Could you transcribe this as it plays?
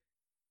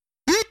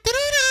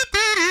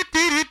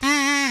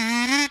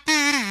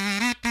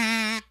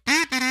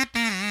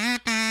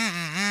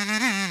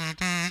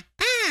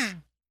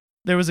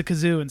There was a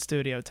kazoo in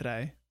studio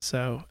today,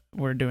 so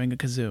we're doing a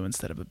kazoo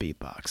instead of a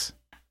beatbox.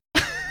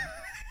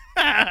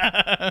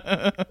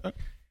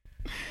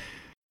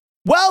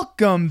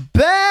 Welcome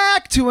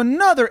back to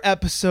another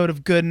episode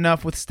of Good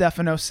Enough with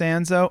Stefano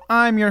Sanzo.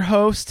 I'm your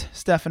host,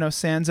 Stefano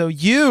Sanzo.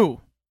 You,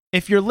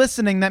 if you're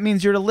listening, that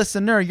means you're a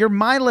listener. You're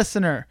my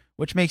listener,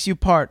 which makes you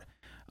part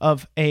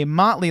of a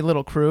motley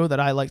little crew that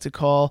I like to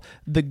call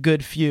the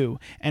Good Few.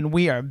 And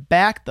we are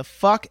back the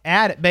fuck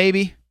at it,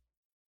 baby.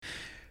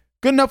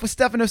 Good Enough with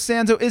Stefano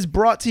Sanzo is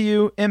brought to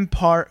you in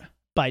part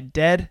by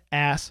Dead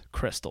Ass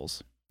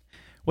Crystals.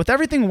 With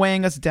everything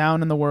weighing us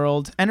down in the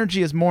world,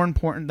 energy is more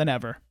important than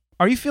ever.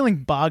 Are you feeling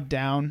bogged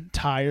down,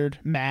 tired,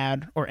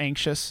 mad, or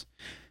anxious?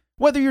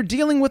 Whether you're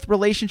dealing with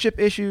relationship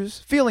issues,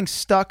 feeling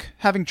stuck,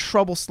 having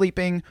trouble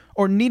sleeping,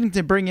 or needing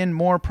to bring in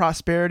more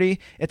prosperity,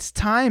 it's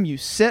time you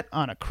sit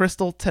on a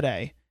crystal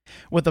today.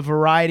 With a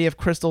variety of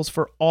crystals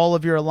for all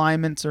of your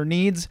alignments or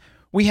needs,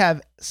 we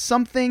have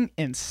something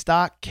in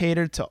stock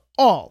catered to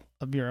all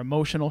of your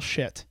emotional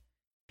shit.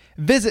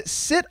 Visit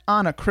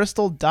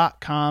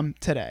sitonacrystal.com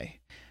today.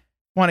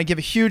 Want to give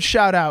a huge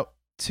shout out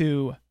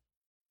to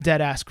Dead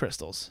Ass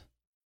Crystals.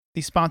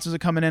 These sponsors are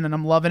coming in and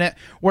I'm loving it.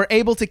 We're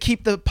able to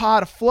keep the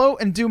pod afloat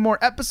and do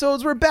more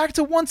episodes. We're back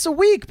to once a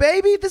week,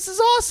 baby. This is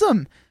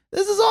awesome.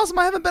 This is awesome.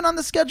 I haven't been on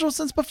the schedule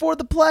since before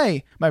the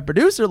play. My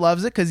producer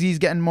loves it because he's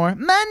getting more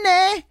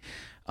money.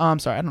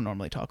 Sorry, I don't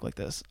normally talk like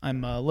this.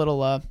 I'm a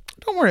little,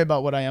 don't worry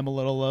about what I am a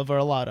little of or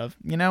a lot of.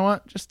 You know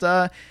what? Just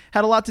had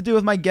a lot to do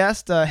with my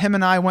guest. Him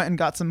and I went and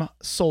got some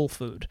soul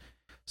food.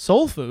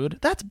 Soul food?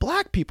 That's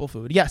black people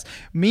food. Yes,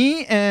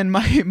 me and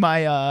my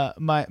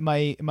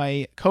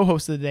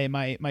co-host of the day,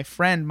 my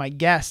friend, my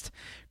guest,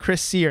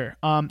 Chris Sear.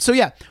 So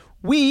yeah,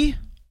 we're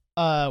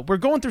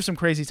going through some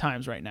crazy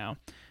times right now.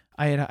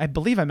 I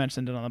believe I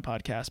mentioned it on the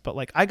podcast, but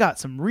like I got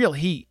some real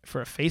heat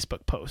for a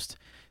Facebook post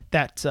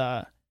that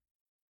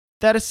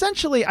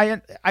essentially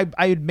I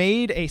had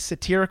made a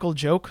satirical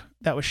joke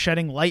that was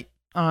shedding light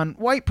on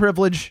white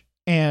privilege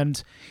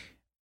and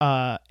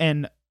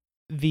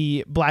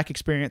the black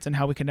experience and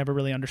how we can never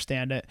really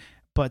understand it.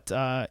 But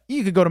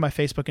you could go to my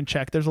Facebook and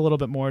check. There's a little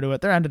bit more to it.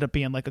 There ended up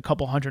being like a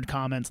couple hundred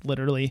comments,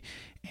 literally.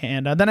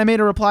 And then I made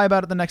a reply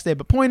about it the next day.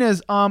 But point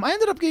is, I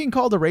ended up getting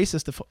called a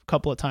racist a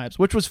couple of times,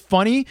 which was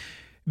funny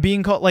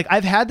being called. Like,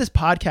 I've had this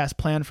podcast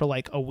planned for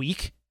like a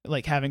week,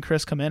 like having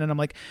Chris come in. And I'm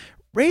like,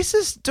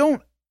 racists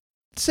don't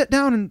sit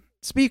down and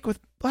speak with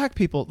black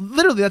people.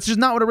 Literally, that's just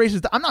not what a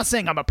racist. I'm not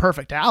saying I'm a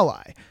perfect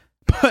ally.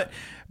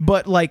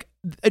 But like,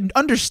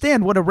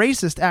 understand what a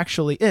racist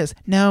actually is.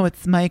 No,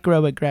 it's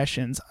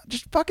microaggressions.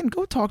 Just fucking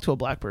go talk to a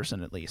black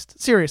person at least.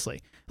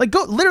 Seriously. Like,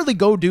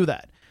 go do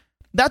that.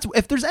 That's,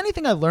 if there's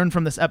anything I learned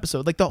from this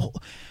episode, like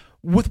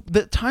with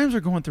the times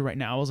we're going through right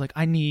now, I was like,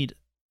 I need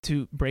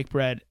to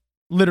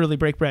literally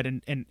break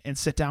bread and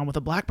sit down with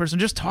a black person,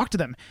 just talk to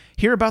them,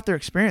 hear about their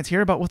experience,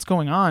 hear about what's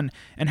going on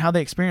and how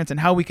they experience and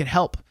how we could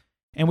help.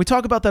 And we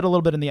talk about that a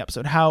little bit in the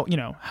episode, how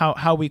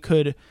we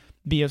could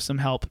be of some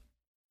help.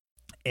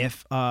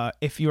 If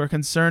you are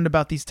concerned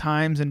about these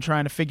times and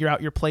trying to figure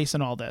out your place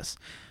in all this,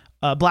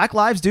 black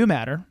lives do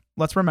matter.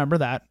 Let's remember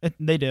that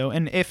they do.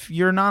 And if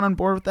you're not on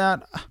board with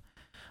that,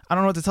 I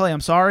don't know what to tell you.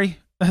 I'm sorry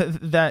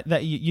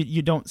that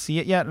you don't see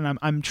it yet. And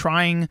I'm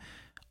trying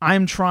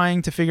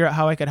to figure out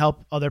how I could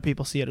help other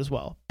people see it as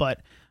well.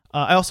 But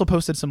I also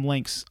posted some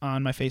links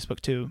on my Facebook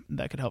too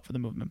that could help for the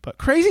movement. But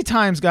crazy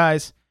times,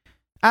 guys,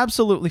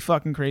 absolutely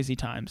fucking crazy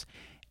times.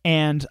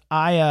 And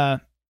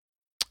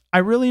I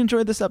really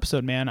enjoyed this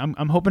episode, man.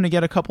 I'm hoping to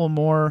get a couple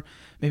more,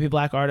 maybe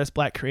black artists,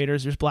 black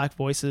creators, there's black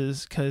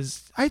voices,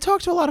 because I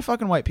talk to a lot of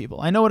fucking white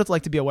people. I know what it's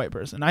like to be a white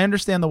person. I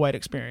understand the white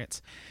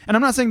experience. And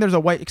I'm not saying there's a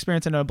white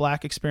experience and a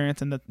black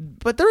experience,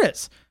 but there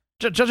is,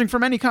 judging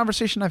from any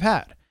conversation I've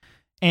had.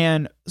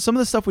 And some of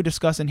the stuff we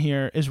discuss in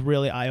here is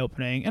really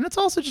eye-opening, and it's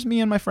also just me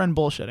and my friend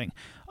bullshitting.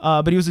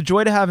 But he was a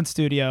joy to have in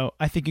studio.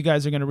 I think you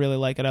guys are going to really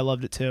like it. I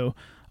loved it too.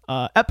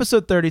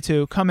 Episode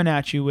 32, coming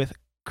at you with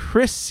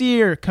Chris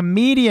Sear,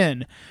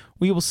 comedian.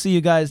 We will see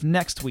you guys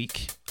next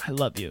week. I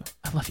love you.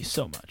 I love you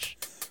so much.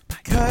 Bye.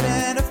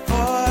 Couldn't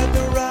afford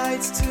the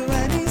rights to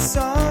any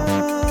songs,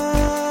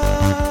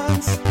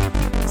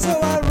 so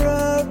I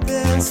wrote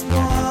this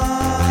one.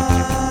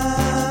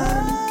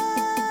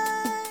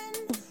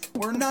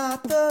 We're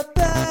not the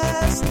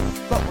best,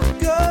 but we're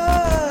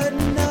good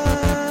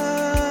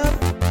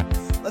enough.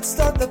 Let's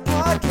start the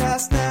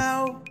podcast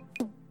now.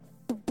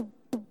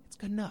 It's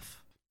good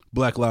enough.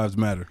 Black Lives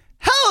Matter.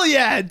 Hell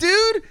yeah,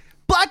 dude.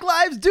 Black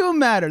lives do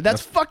matter.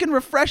 That's fucking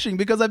refreshing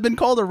because I've been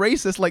called a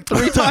racist like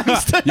 3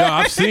 times today. Yo,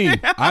 I've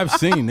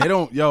seen. They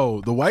don't. Yo,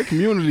 the white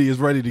community is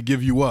ready to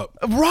give you up.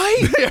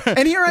 Right.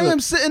 And here I am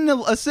sitting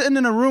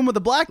in a room with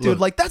a black dude. Look,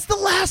 like, that's the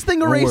last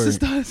thing a racist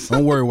does.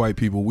 Don't worry, white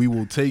people. We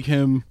will take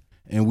him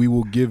and we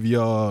will give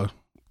y'all.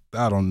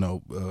 I don't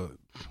know.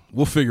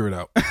 We'll figure it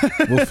out.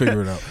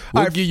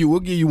 We'll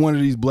give you one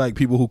of these black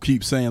people who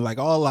keep saying like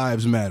all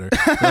lives matter.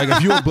 Like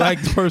if you're a black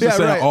person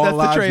saying right. all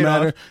lives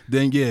matter,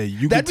 then yeah,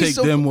 you can take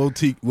them. We'll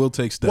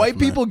take steps. White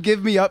people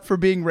give me up for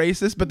being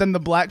racist, but then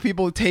the black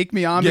people take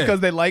me on because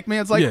they like me.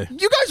 It's like, you guys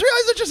realize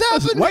that just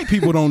happened? White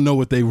people don't know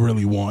what they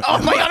really want.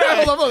 Oh my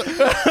God! Hold on.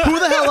 Who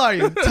the hell are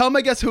you? Tell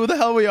my guests who the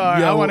hell we are.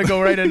 Yo. I want to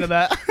go right into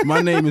that.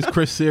 My name is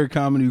Chris Sear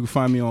Comedy. You can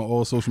find me on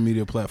all social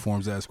media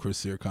platforms as Chris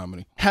Sear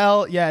Comedy.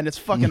 Hell yeah, and it's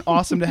fucking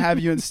awesome to have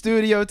you in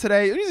studio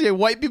today. You say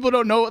white people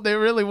don't know what they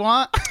really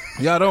want.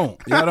 Y'all don't.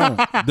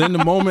 Then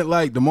the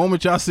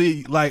moment y'all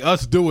see like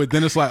us do it,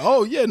 then it's like,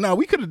 oh yeah,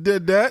 we could have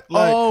did that.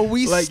 Like,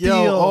 we like,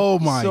 steal. Yo, oh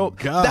my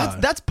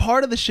God. That's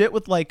part of the shit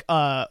with like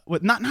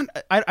with not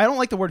I don't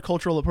like the word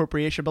cultural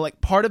appropriation, but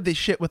like part of this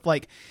shit with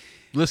like.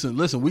 Listen.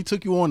 We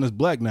took you on as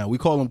black now. We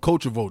call them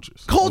culture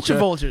vultures. Culture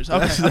vultures. Okay.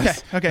 That's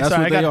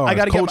Sorry, I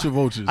got to culture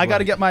vultures. I got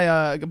to get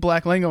my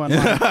black lingo in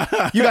line.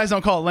 You guys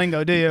don't call it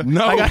lingo, do you?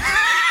 No.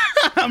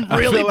 I'm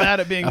really bad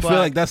at being black. I feel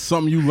like that's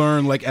something you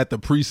learn like at the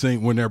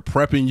precinct when they're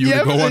prepping you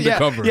to go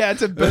undercover. Yeah,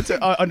 it's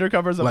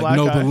undercover as a like black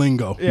know guy. the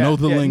lingo. Yeah, know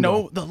the lingo.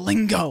 Know the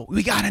lingo.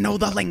 We gotta know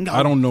the lingo.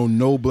 I don't know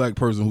no black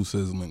person who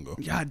says lingo.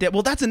 Yeah,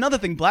 well, that's another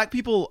thing. Black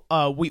people,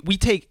 we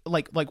take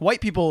like white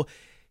people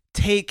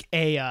take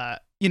a.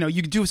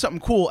 You do something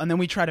cool and then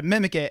we try to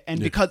mimic it, and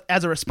because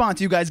as a response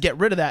you guys get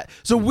rid of that,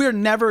 so we're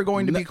never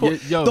going to be cool.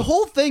 The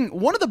whole thing,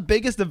 one of the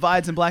biggest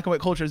divides in black and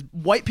white culture is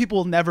white people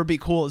will never be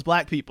cool as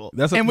black people.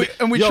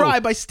 We try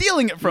by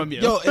stealing it from you.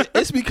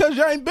 It's because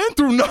y'all ain't been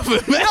through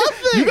nothing, man.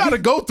 You got to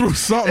go through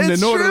something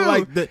in order to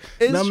like that.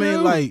 I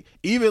mean, like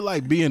even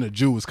like being a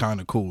Jew is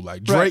kind of cool.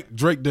 Like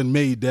Drake done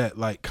made that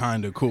like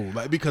kind of cool.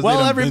 Like because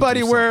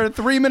everybody, we're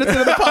 3 minutes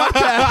into the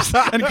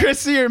podcast and Chris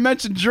Sear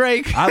mentioned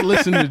Drake. I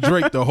listened to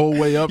Drake the whole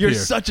way up here.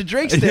 You're such a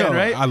Drake stan,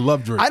 right? I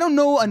love Drake. I don't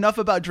know enough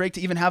about Drake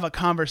to even have a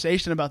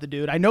conversation about the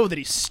dude. I know that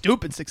he's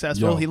stupid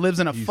successful. He lives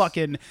in a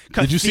fucking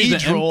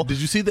cathedral. Did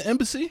you see the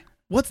embassy?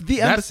 What's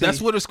the embassy?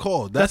 That's what it's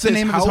called. That's the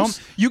name of his home.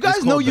 You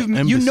guys know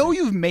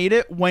you've made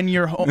it when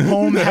your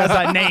home has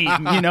a name.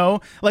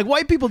 Like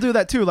white people do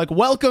that too. Like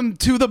welcome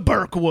to the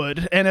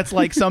Burkwood, and it's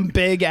like some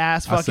big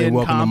ass fucking. I say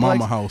welcome complex. to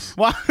Mama House.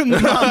 Welcome to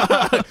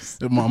Mama House.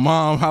 If my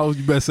mom house,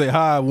 you better say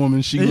hi,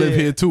 woman. She live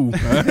here too.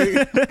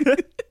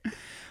 Right?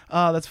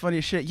 Oh, that's funny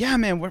as shit. Yeah,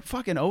 man, we're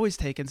fucking always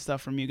taking stuff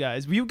from you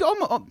guys.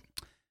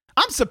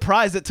 I'm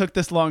surprised it took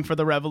this long for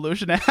the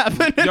revolution to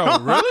happen. Yo,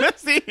 really?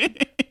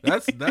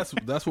 That's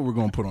what we're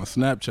gonna put on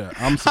Snapchat.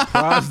 I'm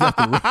surprised that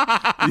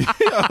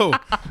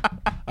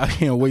I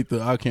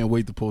can't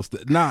wait to post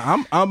it.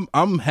 Nah,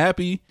 I'm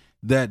happy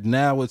that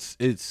now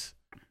it's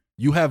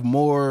you have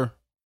more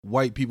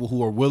white people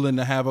who are willing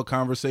to have a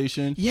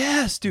conversation.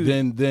 Yes,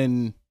 dude.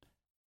 Than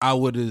I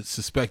would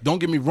suspect. Don't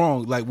get me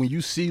wrong. Like when you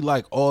see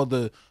like all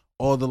the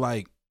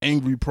like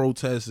angry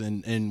protests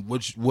and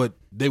what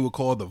they would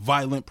call the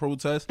violent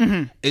protests,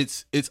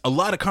 it's a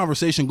lot of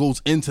conversation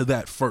goes into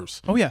that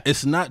first. Oh yeah.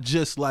 It's not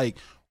just like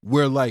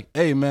we're like,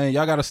 hey man,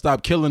 y'all gotta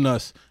stop killing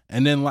us,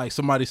 and then like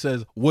somebody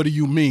says, what do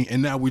you mean?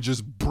 And now we're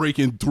just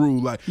breaking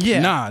through like,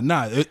 nah.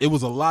 It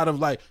was a lot of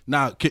like,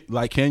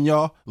 can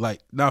y'all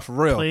like, for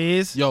real,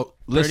 please, yo,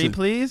 listen, Birdie,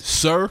 please,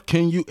 sir,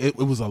 can you? It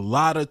was a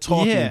lot of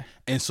talking, yeah.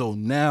 And so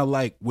now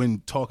like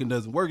when talking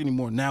doesn't work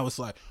anymore, now it's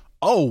like,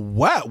 oh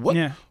wow, what?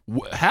 Yeah.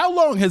 How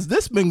long has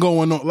this been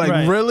going on?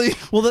 Like really?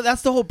 Well,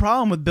 that's the whole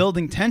problem with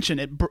building tension.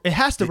 It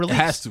has to release. It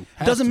has to.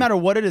 It doesn't matter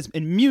what it is,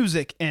 in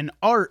music, in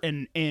art,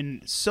 in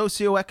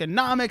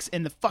socioeconomics,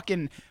 in the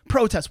fucking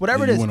protests,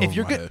 whatever it is. If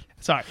you're good,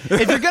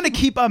 if you're gonna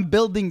keep on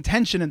building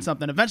tension in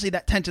something, eventually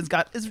that tension's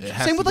got.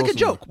 Same with like a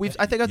joke.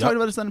 I think I talked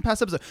about this in the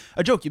past episode.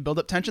 A joke, you build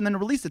up tension, then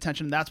release the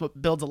tension, and that's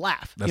what builds a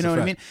laugh. You know what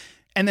I mean?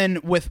 And then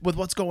with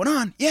what's going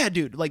on, yeah,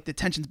 dude, like the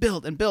tensions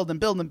build and build and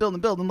build and build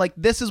and build, and like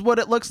this is what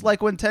it looks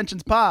like when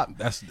tensions pop.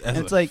 That's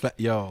it's like,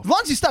 yo, as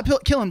long as you stop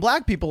killing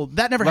black people,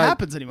 that never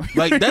happens anymore.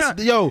 Like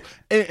that's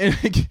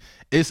and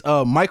it's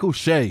Michael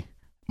Shea.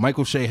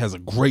 Michael Shea has a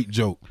great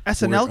joke.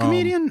 SNL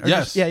comedian?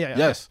 Yes,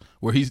 yes.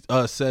 Where he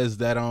says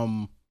that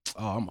oh,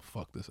 I'm gonna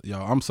fuck this. Yo,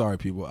 I'm sorry,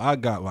 people. I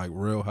got like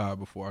real high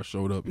before I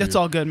showed up. That's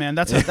all good, man.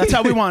 That's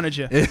how we wanted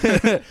you.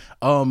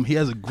 He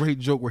has a great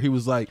joke where he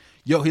was like,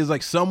 he's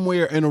like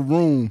somewhere in a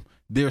room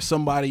there's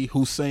somebody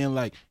who's saying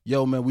like,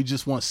 yo, man, we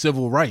just want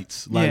civil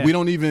rights. Like we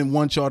don't even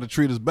want y'all to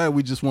treat us bad.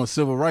 We just want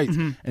civil rights.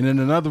 And in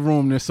another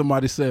room there's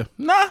somebody said,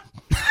 nah.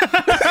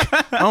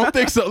 I don't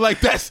think so. Like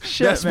that's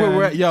where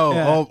we're at.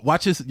 Yo,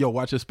 watch his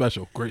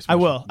special. Great special. I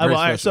will. All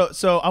right,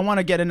 so I want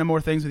to get into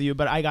more things with you,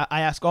 but I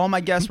ask all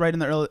my guests right in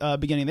the early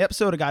beginning of the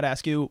episode. I got to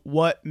ask you,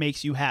 what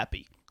makes you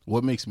happy?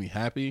 What makes me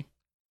happy?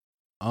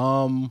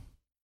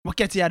 What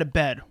gets you out of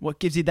bed? What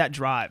gives you that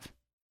drive?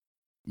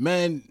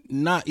 Man,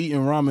 not eating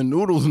ramen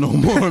noodles no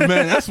more,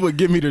 man. That's what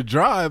give me the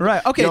drive.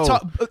 Right. Okay.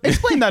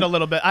 Explain that a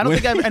little bit. I don't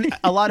think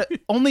a lot of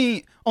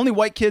only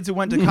white kids who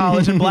went to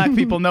college and black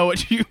people know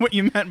what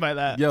you meant by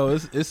that. Yo,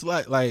 it's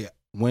like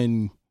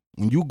when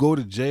you go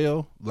to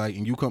jail, like,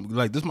 and you come,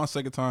 like, this is my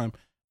second time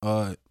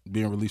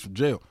being released from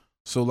jail.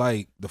 So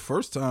like the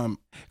first time,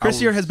 Chris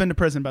Sear has been to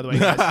prison, by the way,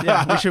 guys.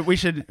 Yeah, we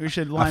should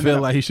line. I feel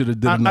like he should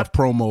have did enough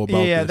promo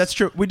about. Yeah, this. That's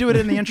true. We do it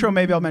in the intro.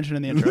 Maybe I'll mention it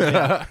in the intro.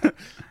 Yeah.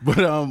 But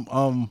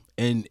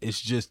and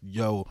it's just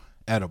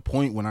at a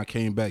point when I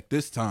came back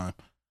this time,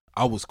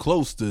 I was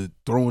close to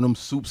throwing them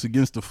soups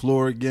against the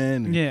floor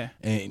again.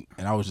 And,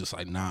 and I was just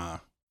like, nah,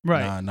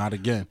 Right. Nah, not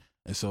again.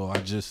 And so I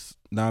just,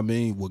 know what I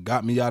mean, what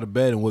got me out of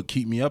bed and what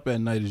keep me up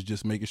at night is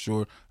just making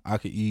sure I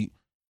could eat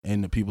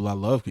and the people I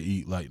love could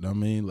eat. Like, know what I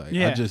mean, like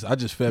Yeah. I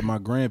just fed my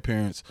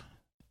grandparents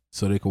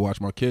so they could watch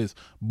my kids.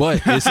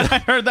 But it's, I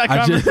heard that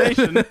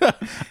conversation.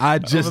 I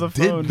just Over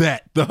the phone. did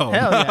that though. Hell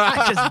yeah,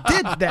 I just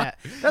did that.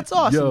 That's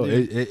awesome, Yo,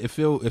 dude. it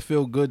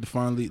feel good to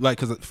finally, like,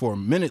 cause for a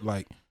minute,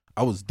 like,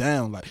 I was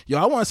down. Like, yo,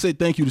 I want to say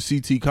thank you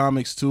to CT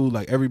Comics too.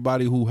 Like,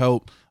 everybody who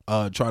helped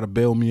try to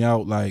bail me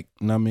out. Like,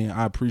 you know what I mean,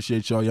 I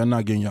appreciate y'all. Y'all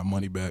not getting y'all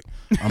money back.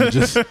 I'm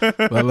just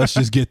let's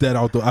just get that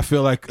out though. I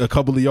feel like a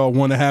couple of y'all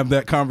want to have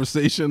that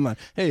conversation. Like,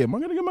 hey, am I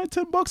gonna get my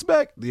 $10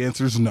 back? The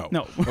answer is no.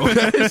 No.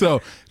 Okay,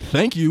 so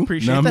thank you.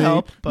 Appreciate know the what I mean?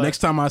 help, but- Next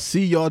time I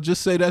see y'all,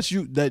 just say that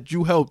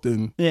you helped,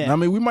 and Yeah. know what I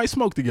mean, we might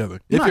smoke together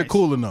if you're Nice.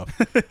 cool enough.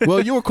 Well,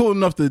 you were cool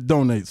enough to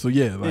donate, so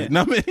yeah, like, Yeah.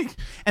 know what I mean.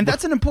 And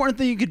that's an important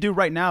thing you could do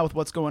right now with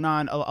what's going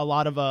on. A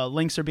lot of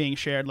links are being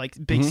shared, like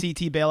big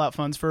CT bailout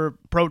funds for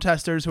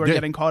protesters who are Yeah.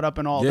 getting caught up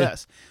in all Yeah.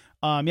 this.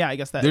 Yeah, I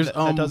guess that There's,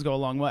 that does go a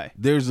long way.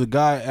 There's a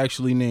guy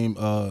actually named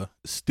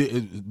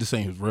this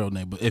ain't his real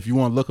name, but if you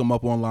want to look him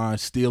up online,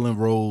 Stealing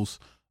Rose,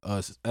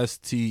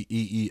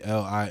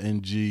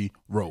 STEELING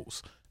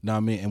Rose. Know what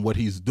I mean? And what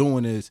he's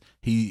doing is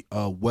he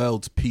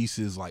welds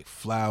pieces like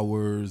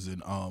flowers,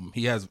 and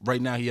he has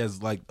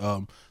like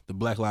the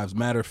Black Lives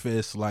Matter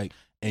fist, like,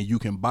 and you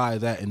can buy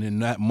that, and then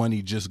that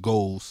money just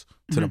goes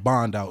to the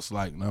bond outs,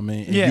 like, know what I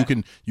mean? And Yeah.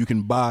 you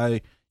can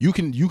buy, you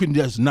can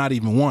just not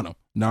even want them.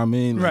 Know what I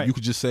mean? Like, Right. you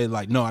could just say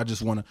like, no, I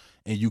just want to,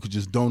 and you could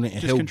just donate,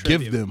 and Just he'll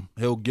contribute. give them.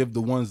 He'll give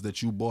the ones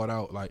that you bought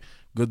out. Like,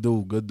 good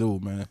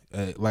dude, man.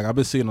 Like, I've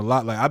been seeing a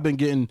lot. Like, I've been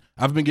getting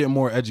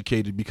more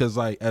educated because,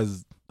 like,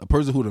 as a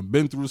person who'd have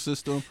been through the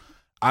system,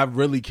 I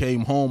really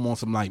came home on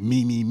some like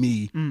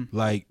me,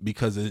 like,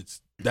 because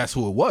that's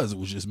who it was. It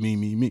was just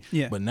me.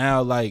 Yeah. But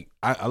now, like,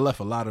 I left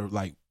a lot of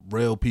like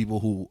real people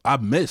who I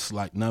miss.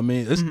 Like, know what I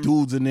mean? There's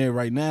dudes in there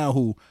right now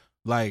who,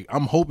 like,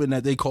 I'm hoping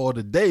that they call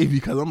today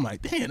because I'm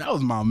like, damn, that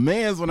was my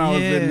man's when I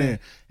was in Yeah. there.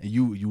 And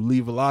you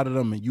leave a lot of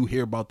them and you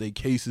hear about their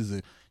cases,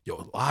 and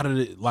yo, a lot of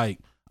it, like,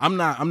 I'm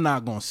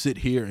not gonna sit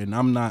here and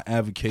I'm not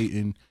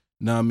advocating,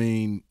 know what I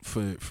mean,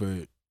 for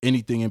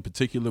anything in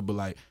particular, but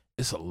like,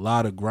 it's a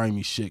lot of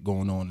grimy shit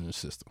going on in the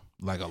system.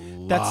 Like, a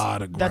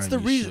lot of grimy That's the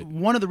reason. shit.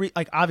 One of the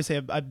like, obviously,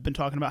 I've been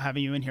talking about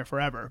having you in here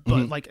forever, but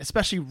Mm-hmm. like,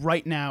 especially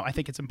right now, I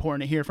think it's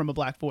important to hear from a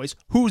Black voice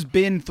who's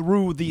been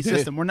through the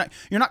system.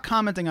 You're not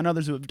commenting on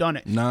others who have done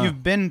it. Nah.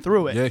 You've been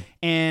through it, Yeah.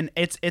 and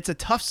it's a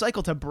tough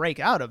cycle to break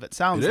out of. It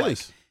sounds It like.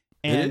 is.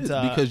 And it is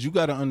because you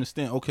got to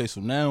understand. Okay, so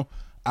now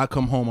I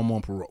come home, I'm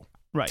on parole.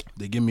 right,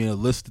 They give me a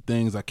list of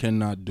things I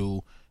cannot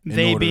do. in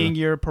they order- being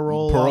your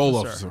parole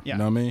officer. You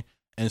know what I mean?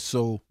 And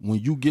so when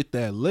you get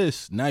that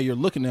list, now you're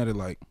looking at it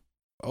like,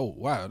 oh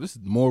wow, this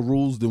is more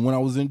rules than when I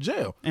was in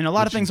jail. And a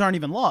lot of things aren't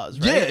even laws,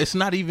 right? Yeah, it's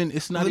not even.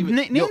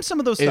 Name yo, some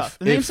of those if- stuff.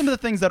 Name if some of the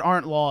things that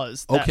aren't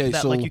laws that, Okay,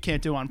 that so- like you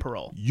can't do on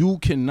parole. You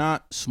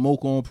cannot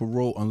smoke on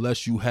parole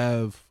unless you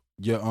have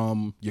your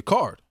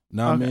card.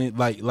 Know what I Okay. mean?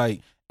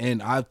 Like,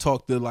 and I've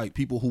talked to like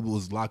people who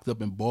was locked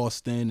up in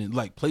Boston and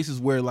like places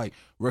where like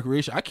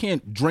recreation. I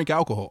can't drink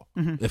alcohol.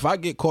 Mm-hmm. If I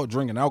get caught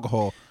drinking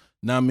alcohol,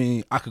 know what I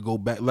mean, I could go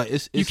back. Like,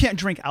 it's You can't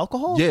drink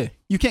alcohol? Yeah,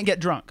 You can't get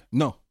drunk.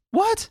 no.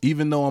 What?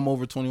 Even though I'm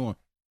over 21.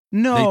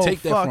 No They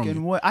take that from fucking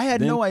you. way. I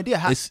had Then no idea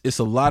how It's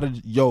a lot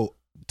of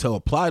to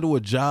apply to a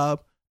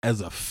job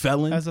as a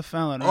felon. as a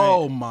felon, right?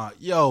 Oh my,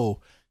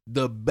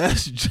 the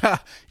best job.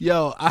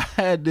 I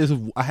had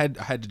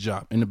the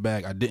job in the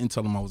bag. I didn't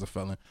tell them I was a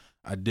felon.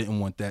 I didn't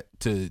want that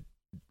to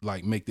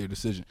like make their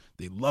decision.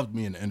 They loved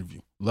me in the interview.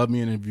 Had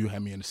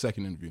me in the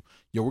second interview.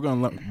 We're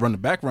gonna run the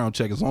background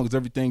check. As long as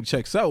everything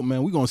checks out,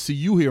 man, we're gonna see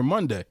you here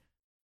Monday.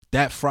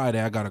 That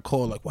Friday, I got a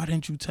call like, why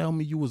didn't you tell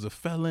me you was a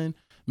felon?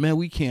 Man,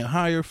 we can't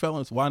hire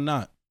felons. Why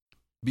not?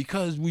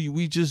 Because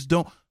we just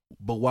don't.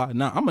 But why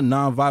not? I'm a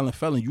non-violent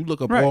felon. You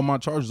look up Right. all my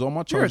charges. All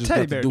my You're a charges teddy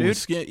got to bear, do dude. with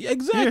skin. Yeah,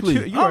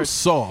 exactly. you are- I'm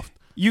soft.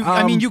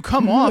 I mean, you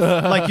come off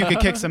like you could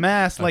kick some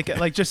ass, like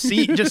just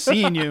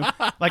seeing you.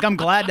 Like, I'm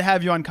glad to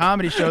have you on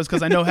comedy shows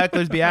because I know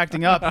hecklers be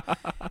acting up,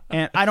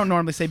 and I don't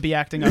normally say be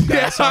acting up,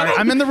 guys. Sorry,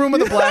 I'm in the room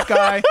with a black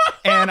guy,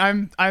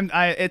 and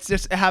it's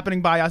just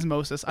happening by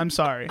osmosis. I'm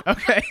sorry.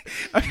 Okay.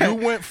 You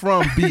went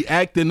from be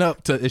acting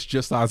up to it's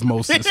just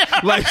osmosis,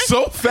 like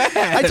so fast.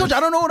 I told you I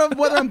don't know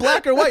whether I'm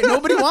black or white.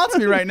 Nobody wants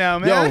me right now,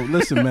 man. Yo,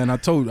 listen, man. I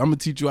told you I'm gonna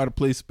teach you how to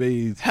play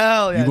spades.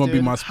 Hell yeah, You're gonna be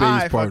dude. my spades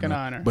High partner. fucking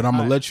honor. But I'm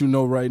gonna High. let you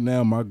know right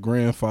now, my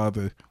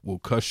grandfather will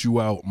cuss you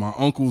out. My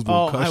uncles will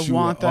Oh, cuss I you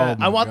want out. that. Oh,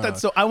 my I want God. that.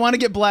 So I want to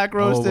get black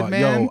roasted, Oh,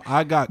 man. Yo,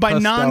 I got by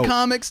cussed out.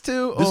 non-comics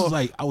too. This Oh. is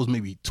like I was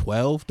maybe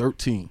 12,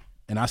 13.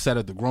 And I sat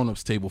at the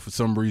grown-ups table for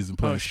some reason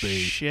playing Oh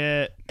spades.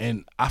 shit.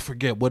 And I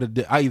forget what it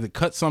did. I either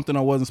cut something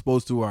I wasn't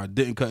supposed to or I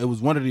didn't cut. It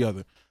was one or the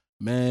other.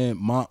 Man,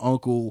 my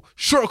uncle,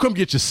 sure, come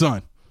get your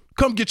son.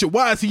 Come get your,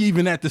 why is he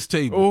even at this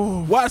table?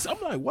 Ooh. Why is, I'm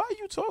like, why are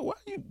you talking? Why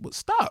are you,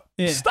 stop.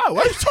 Yeah. Stop.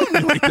 Why are you talking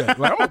to me like that?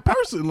 Like, I'm a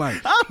person.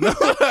 Like, no,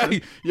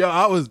 like,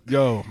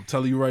 I'm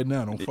telling you right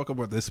now, don't fuck up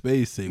with that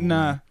space table.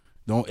 Nah. Man.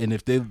 Don't, and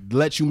if they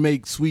let you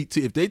make sweet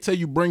tea, if they tell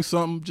you bring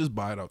something, just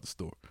buy it out the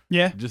store.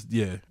 Yeah.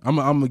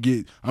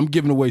 I'm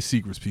giving away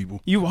secrets,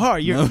 people. You are.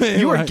 You are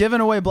Like, giving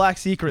away black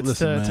secrets.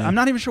 listen, to man. I'm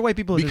not even sure why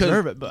people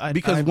deserve it, but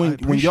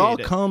when y'all appreciate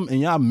it. come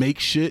and y'all make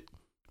shit,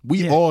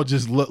 we all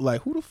just look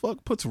like, who the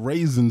fuck puts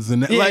raisins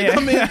in that? Yeah, like, yeah. I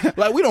mean,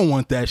 like, we don't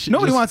want that shit.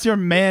 Nobody Just- wants your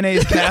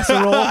mayonnaise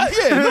casserole.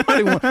 Yeah,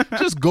 nobody want.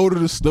 Just go to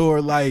the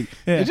store, like,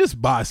 Yeah. and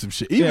just buy some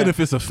shit, even Yeah.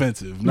 if it's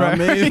offensive. You know Right.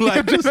 what I mean?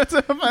 Like, just If it's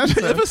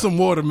offensive. if it's some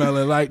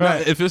watermelon, like,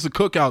 Right. if it's a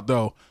cookout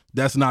though,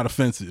 that's not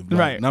offensive. Like,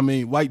 Right. I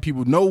mean, white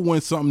people know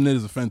when something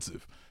is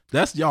offensive.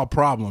 That's y'all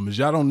problem, is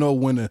y'all don't know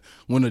when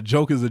a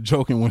joke is a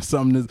joke and when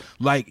something is,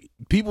 like,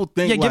 people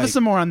think. Yeah, like, give us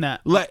some more on that.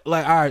 Like, all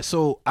right.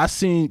 So I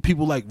seen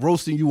people like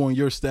roasting you on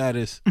your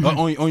status,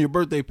 on your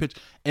birthday picture,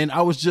 and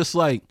I was just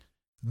like,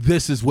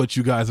 this is what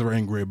you guys are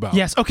angry about.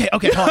 Yes. Okay.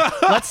 Hold on.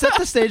 Let's set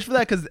the stage for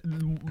that, because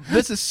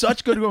this is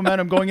such good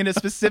momentum going into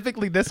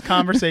specifically this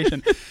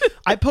conversation.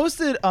 I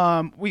posted.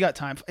 We got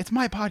time. It's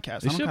my podcast.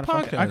 It's I don't your kinda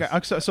fucking-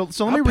 podcast. Okay.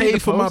 So let me I read paid the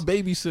for my post.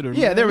 babysitter.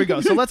 Yeah, man. there we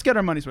go. So let's get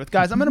our money's worth.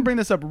 Guys, I'm going to bring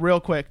this up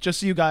real quick just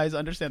so you guys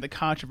understand the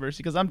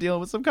controversy, because I'm dealing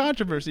with some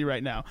controversy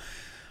right now.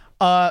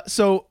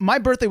 So my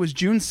birthday was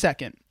June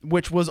 2nd,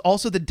 which was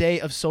also the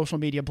day of social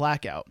media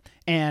blackout.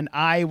 And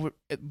I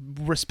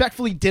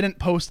respectfully didn't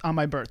post on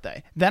my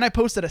birthday. Then I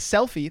posted a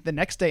selfie the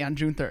next day on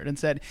June 3rd and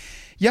said,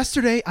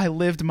 yesterday I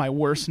lived my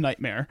worst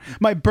nightmare.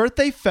 My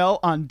birthday fell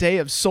on day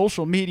of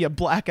social media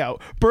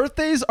blackout.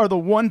 Birthdays are the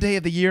one day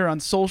of the year on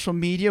social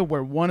media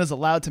where one is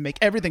allowed to make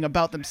everything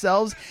about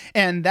themselves,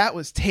 and that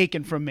was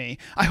taken from me.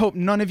 I hope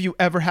none of you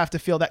ever have to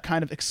feel that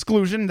kind of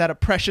exclusion, that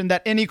oppression,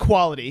 that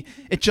inequality.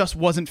 It just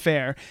wasn't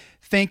fair.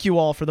 Thank you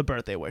all for the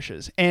birthday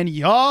wishes. And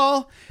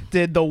y'all,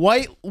 did the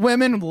white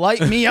women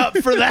light me up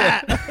for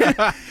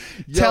that?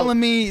 Telling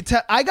me,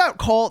 I got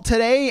called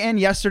today and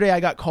yesterday,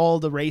 I got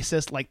called a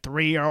racist like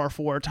 3 or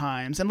 4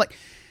 times. And like,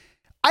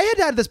 I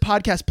had this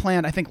podcast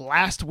planned, I think,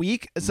 last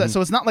week. So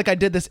it's not like I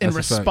did this in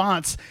That's a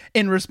fact.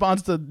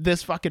 response to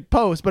this fucking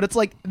post, but it's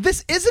like,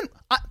 this isn't,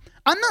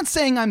 I'm not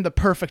saying I'm the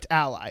perfect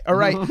ally. All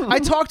right. I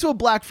talked to a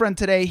black friend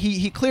today.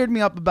 He cleared me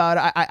up about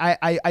it.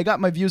 I got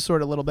my views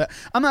sorted a little bit.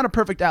 I'm not a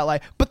perfect ally,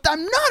 but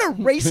I'm not a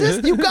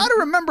racist. You got to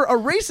remember, a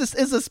racist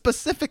is a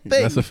specific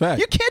thing. That's a fact.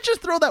 You can't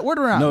just throw that word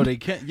around. No, they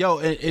can't. Yo,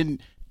 and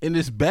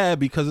it's bad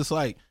because it's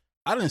like,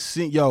 I didn't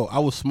see. Yo, I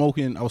was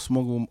smoking a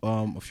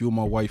few of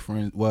my white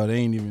friends. Well, they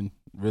ain't even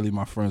really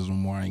my friends no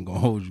more. I ain't gonna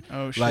hold you.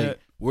 Oh, shit. Like,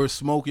 we're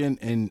smoking,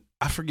 and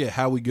I forget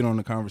how we get on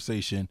the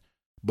conversation,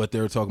 but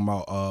they were talking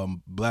about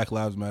Black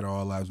Lives Matter,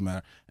 All Lives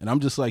Matter, and I'm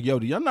just like, yo,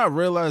 do y'all not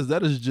realize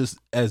that is just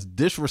as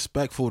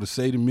disrespectful to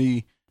say to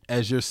me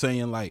as you're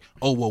saying, like,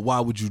 oh, well, why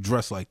would you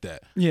dress like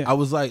that? Yeah. I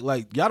was like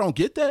y'all don't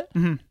get that?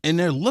 And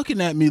they're looking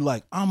at me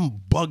like I'm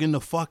bugging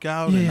the fuck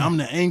out, and Yeah. I'm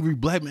the angry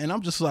black man, and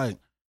I'm just like,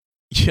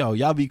 yo,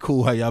 y'all be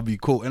cool how y'all be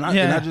cool. And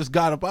I just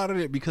got up out of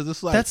it because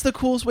it's like, That's the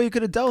coolest way you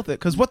could have dealt with it,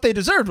 because what they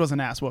deserved was an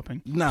ass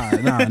whooping. Nah,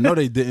 no,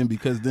 they didn't,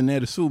 because then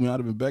they'd have sued me. I'd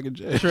have been back in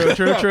jail.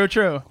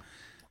 True.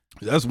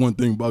 That's one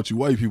thing about you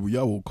white people.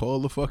 Y'all will call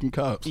the fucking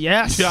cops.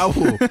 Yes. Y'all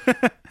will.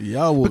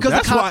 Y'all will. Because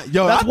that's the why,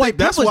 yo, that's I white think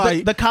that's privilege.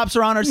 why, The cops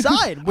are on our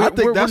side. I We're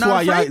think that's not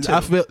why afraid y'all, to.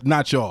 I feel,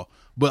 not y'all,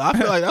 but I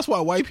feel like that's why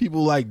white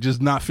people like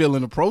just not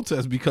feeling the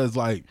protest, because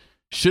like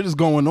shit is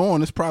going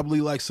on. It's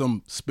probably like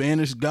some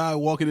Spanish guy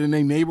walking in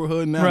their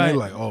neighborhood now. Right. And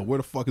they're like, oh, where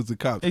the fuck is the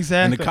cops?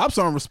 Exactly. And the cops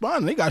aren't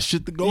responding. They got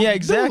shit to go Yeah, do.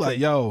 exactly. Like,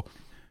 yo,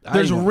 I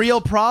There's ain't gonna-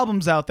 real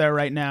problems out there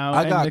right now,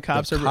 I and got the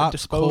cops are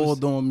disposed.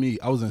 called on me.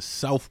 I was in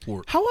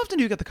Southport. How often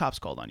do you get the cops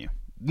called on you?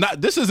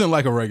 Not, this isn't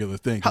like a regular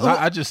thing. 'Cause How-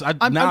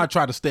 I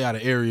try to stay out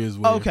of areas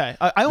where. Okay,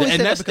 I only And say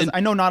that that's- because and- I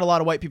know not a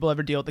lot of white people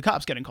ever deal with the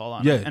cops getting called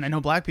on. Yeah. And I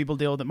know black people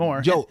deal with it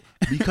more. Yo,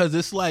 because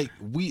it's like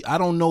I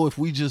don't know if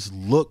we just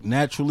look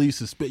naturally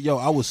suspicious. Yo,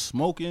 I was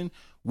smoking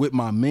with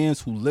my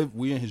mans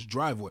we in his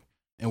driveway,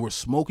 and we're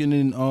smoking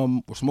in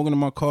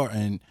my car,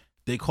 and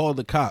they called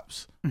the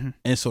cops.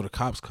 And so the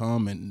cops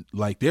come, and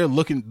like they're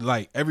looking,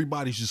 like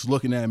everybody's just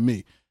looking at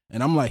me,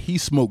 and I'm like, he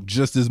smoked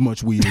just as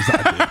much weed as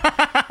I did.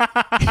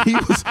 He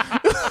was.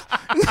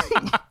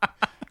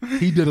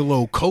 He did a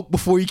little coke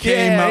before he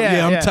came out.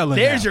 yeah. I'm telling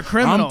that. There's your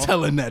criminal. I'm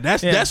telling that.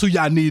 That's Yeah. that's who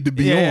y'all need to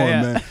be on,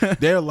 Yeah. man.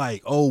 They're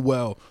like, oh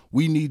well,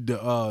 we need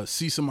to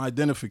see some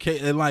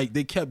identification. And like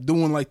they kept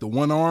doing like the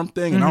one arm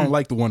thing, and I don't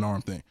like the one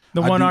arm thing.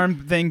 The I one do- arm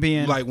thing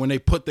being like when they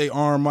put their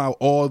arm out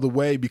all the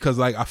way, because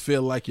like I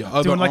feel like your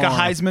other doing like arm, a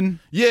Heisman.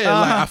 Yeah,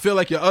 like I feel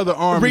like your other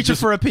arm is Reaching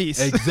just, for a piece.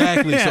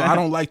 Exactly. So Yeah. I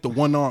don't like the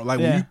one arm. Like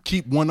Yeah. when you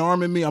keep one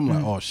arm in me, I'm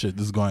like, oh shit,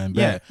 this is going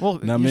Yeah. bad. Well, Know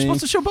what you're I mean?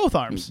 supposed to show both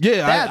arms.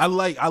 Yeah, That's- I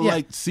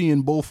like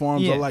seeing both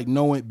arms. Yeah. I like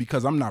knowing,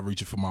 because I'm not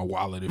reaching for my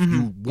wallet. If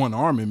you one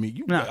arm in me,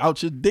 you No.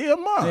 out your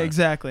damn mind.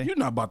 Exactly. You're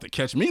not about to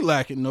catch me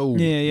lacking. No,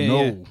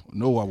 Yeah.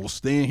 no. I will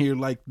stand here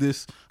like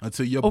this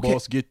until your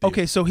boss get there.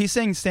 Okay, so he's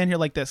saying stand here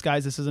like this,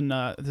 guys. This isn't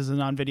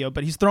on video,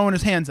 but he's throwing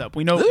his hands up.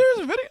 We know. There's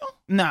a video.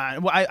 Nah,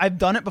 well, I've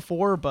done it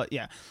before, but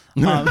yeah,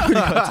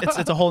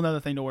 it's a whole nother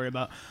thing to worry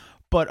about.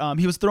 But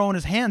he was throwing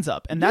his hands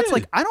up, and that's Yeah.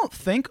 like, I don't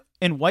think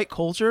in white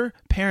culture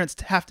parents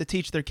have to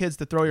teach their kids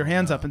to throw your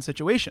hands up in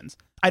situations.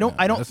 I don't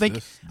think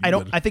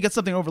it's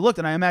something overlooked,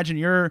 and I imagine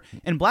you're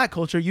in black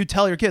culture. You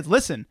tell your kids,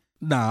 listen.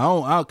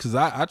 Nah, I don't, because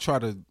I try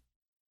to.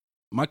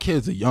 my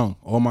kids are young.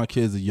 All my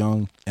kids are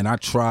young, and I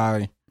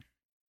try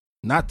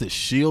not to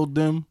shield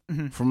them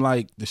from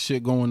like the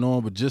shit going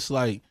on, but just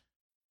like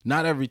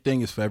not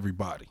everything is for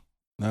everybody.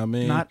 Know what I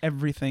mean? Not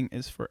everything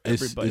is for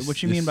everybody.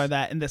 What you mean by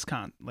that in this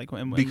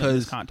in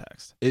this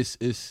context?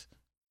 It's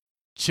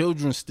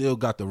children still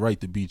got the right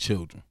to be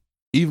children,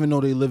 even though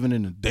they living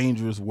in a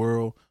dangerous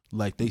world.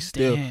 Like they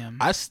still,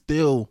 I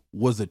still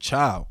was a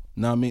child.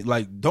 Know what I mean?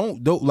 Like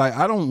don't like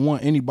I don't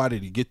want anybody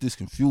to get this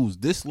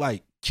confused. This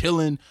like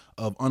killing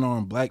of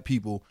unarmed black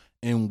people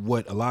and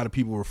what a lot of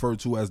people refer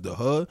to as the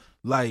hood,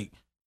 like.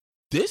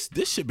 This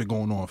shit been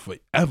going on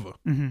forever.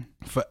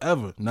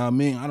 Forever. Now I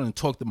mean, I done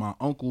talked to my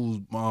uncles,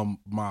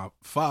 my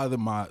father,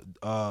 my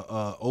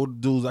older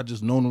dudes I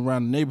just known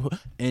around the neighborhood,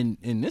 and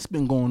this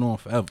been going on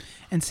forever.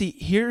 And see,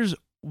 here's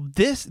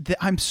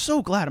I'm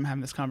so glad I'm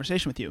having this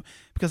conversation with you,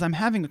 because I'm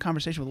having a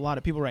conversation with a lot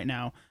of people right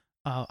now.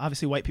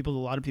 Obviously white people, a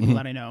lot of people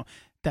that I know,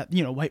 that,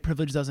 you know, white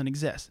privilege doesn't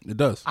exist. It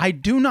does. I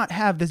do not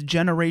have this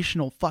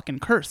generational fucking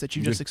curse that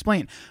you just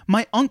explained.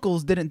 My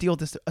uncles didn't deal with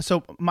this.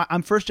 So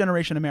I'm first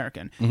generation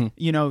American.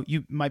 You know,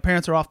 my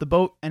parents are off the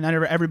boat, and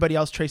everybody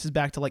else traces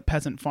back to like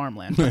peasant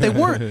farmland. But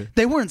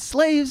they weren't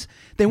slaves.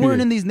 They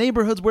weren't in these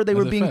neighborhoods where they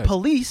were being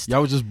policed.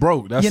 Y'all was just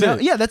broke. That's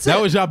it. Yeah, that's it.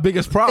 That was y'all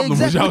biggest problem.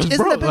 Exactly. Y'all was isn't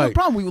broke. that big a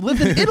problem? We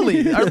lived in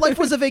Italy. Our life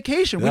was a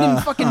vacation. We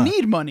didn't fucking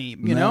need money.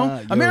 You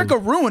know, America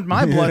ruined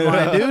my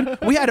bloodline,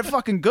 dude. We had it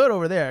fucking good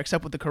over there,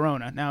 except with the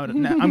corona. Now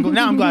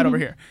I'm glad over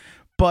here.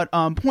 But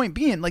point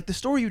being, like the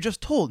story you just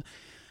told,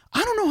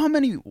 I don't know how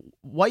many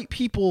white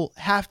people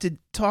have to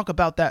talk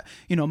about that.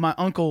 You know, my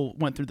uncle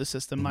went through the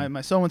system,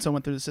 my so and so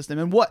went through the system,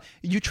 and what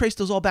you trace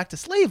those all back to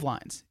slave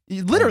lines,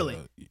 literally.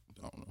 I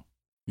don't know.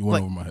 You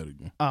went over my head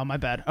again. Oh, my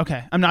bad.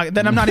 Okay, I'm not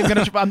even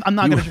gonna. I'm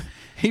not gonna.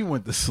 He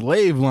went the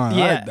slave line.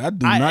 Yeah, I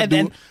do not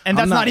do. And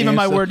that's not even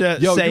my word to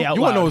say out loud.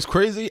 You wanna know what's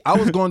crazy? I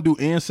was going to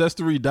do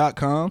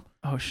Ancestry.com.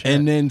 Oh shit!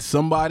 And then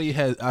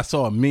I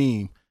saw a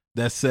meme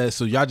that says,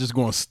 so y'all just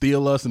gonna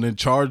steal us and then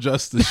charge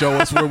us to show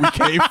us where we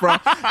came from?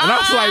 And I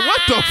was like,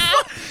 what the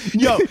fuck?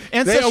 Yo,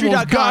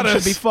 Ancestry.com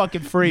should be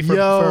fucking free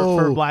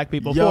for black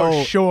people,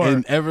 for sure.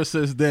 And ever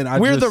since then,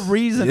 we're the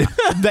reason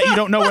that you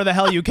don't know where the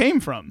hell you came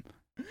from.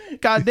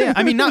 God damn.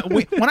 I mean,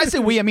 when I say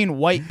we, I mean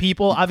white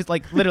people. Obviously,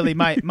 like literally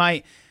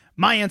my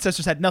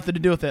ancestors had nothing to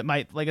do with it.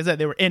 Like I said,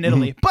 they were in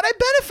Italy, but I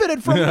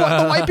benefited from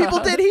what the white people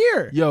did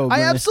here. Yo, man.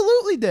 I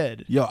absolutely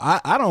did. Yo,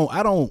 I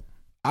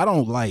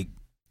don't like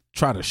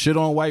try to shit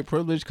on white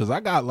privilege, because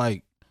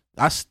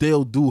I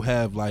still do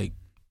have like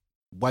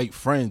white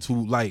friends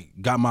who like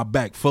got my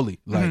back fully,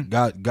 like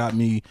got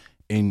me,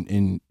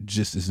 and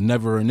just is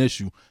never an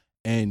issue.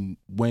 And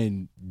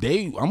when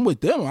I'm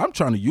with them, I'm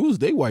trying to use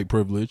their white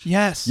privilege.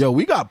 Yes. Yo,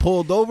 we got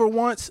pulled over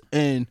once,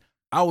 and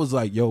I was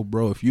like, yo,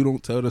 bro, if you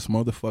don't tell this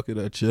motherfucker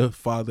that your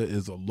father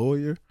is a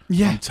lawyer,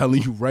 I'm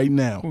telling you right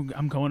now,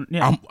 I'm going.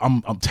 Yeah,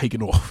 I'm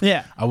taking off.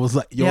 Yeah, I was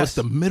like, yo, it's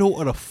the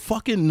middle of the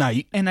fucking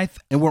night, and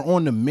we're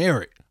on the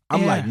Merritt.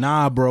 I'm like,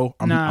 nah, bro.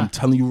 I'm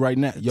telling you right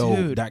now, yo,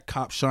 dude. That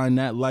cop shined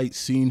that light,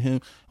 seen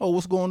him. Oh,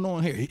 what's going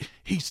on here?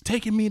 He's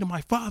taking me to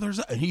my father's,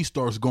 and he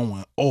starts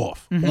going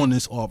off on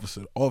this officer.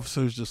 The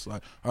officer's just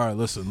like, all right,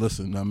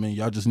 listen. I mean,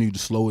 y'all just need to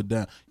slow it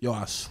down. Yo,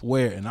 I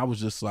swear. And I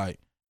was just like,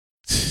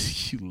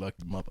 you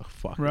lucky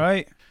motherfucker.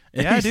 Right.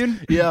 Yeah,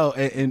 dude. Yo,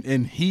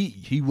 and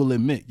he will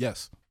admit,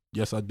 yes,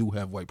 I do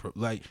have white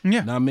privilege. Like, you know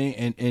what I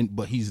mean?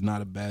 But he's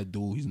not a bad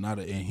dude. He's not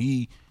and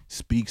he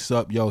speaks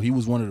up. Yo, he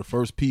was one of the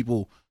first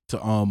people to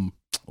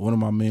one of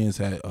my mans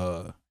had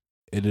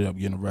ended up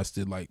getting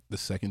arrested like the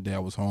second day I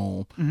was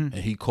home, and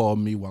he called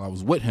me while I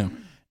was with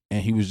him,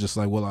 and he was just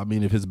like, well, I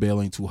mean, if his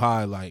bail ain't too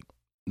high, like,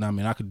 I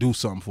mean, I could do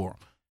something for him.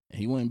 And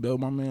he went and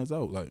bailed my mans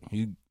out. Like,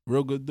 he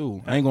real good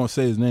dude. I ain't gonna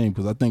say his name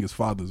because I think his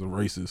father's a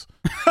racist.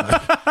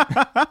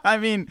 I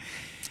mean,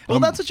 well,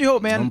 that's what you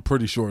hope, man. I'm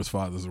pretty sure his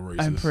father's a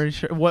racist. I'm pretty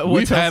sure.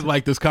 We've had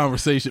like this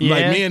conversation,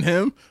 like me and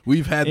him.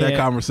 We've had that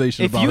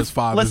conversation about his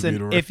father being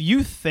a racist. If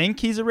you think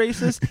he's a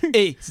racist,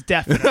 he's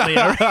definitely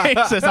a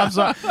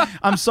racist.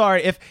 I'm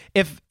sorry.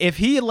 If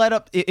he let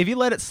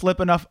it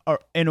slip enough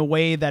in a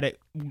way that it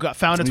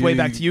found its way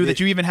back to you, that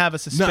you even have a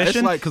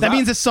suspicion, that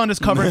means his son is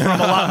covering from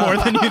a lot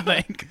more than you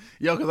think.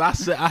 Yo,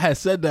 because I had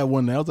said that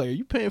one day. I was like, "Are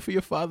you paying for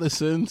your father's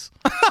sins?"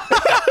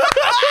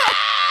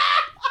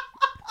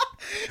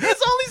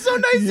 It's only so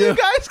nice to you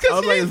guys because I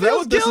was like, is that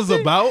what this is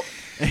about?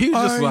 And he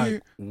was just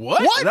like,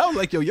 what? And I was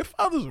like, yo, your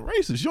father's a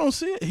racist. You don't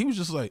see it? He was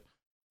just like,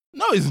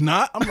 no, he's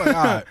not. I'm like,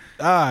 all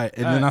right.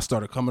 And then I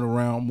started coming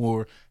around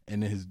more.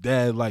 And then his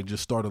dad like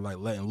just started like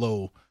letting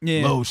low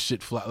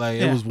shit fly.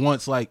 Like it was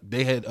once like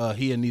they had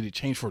he had needed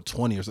change for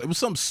 20 or something. It was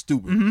something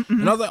stupid.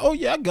 And I was like, oh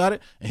yeah, I got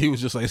it. And he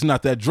was just like, it's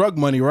not that drug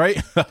money, right?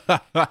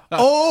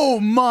 Oh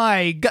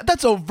my God,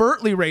 that's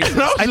overtly racist.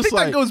 I think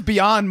that goes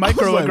beyond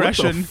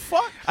microaggression. Like, what the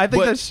fuck? I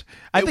think But that's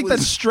I it think was-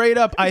 that's straight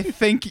up. I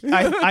think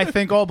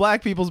all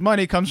black people's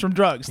money comes from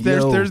drugs.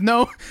 Yo. There's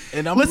no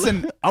And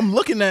listen. I'm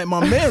looking at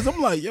my man's. I'm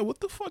like, yo, what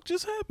the fuck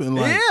just happened?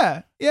 Like,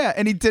 Yeah,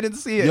 and he didn't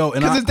see it Yo,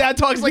 and because his dad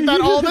talks like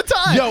that all the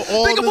time. Yo,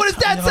 all think of the what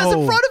his dad time. says in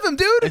Yo. front of him,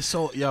 dude. it's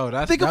so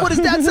that's Think of what his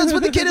dad says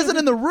when the kid isn't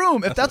in the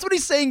room. If that's what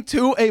he's saying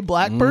to a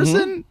black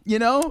person, you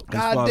know,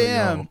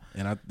 goddamn.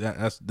 And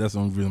that's the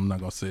only reason I'm not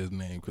gonna say his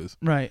name because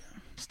Right.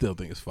 still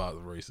think his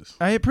father's racist.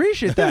 I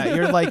appreciate that.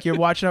 You're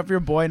watching out for your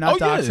boy, not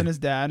doxing his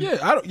dad. Yeah,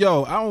 I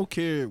don't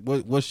care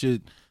what's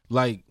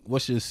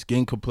your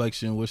skin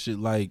complexion, what's your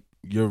like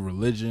your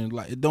religion.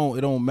 Like it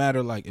don't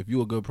matter. Like if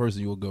you're a good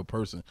person, you're a good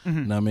person. Mm-hmm.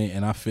 You know what I mean?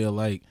 And I feel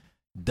like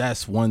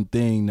that's one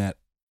thing that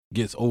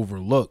gets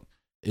overlooked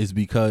is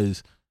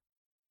because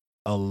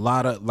a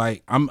lot of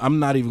like I'm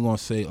not even gonna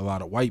say a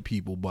lot of white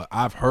people, but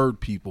I've heard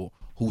people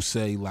who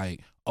say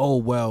like, oh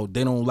well,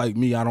 they don't like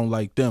me, I don't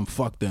like them,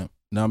 fuck them.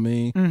 Know what I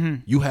mean? Mm-hmm.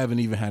 You haven't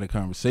even had a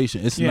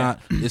conversation. It's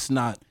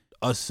not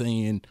us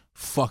saying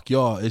fuck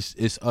y'all.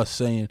 It's us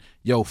saying,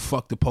 yo,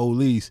 fuck the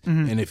police.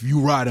 Mm-hmm. And if you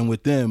riding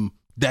with them,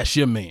 that's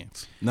your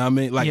man's. Know what I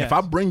mean? Like if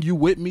I bring you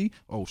with me,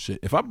 oh shit.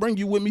 If I bring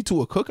you with me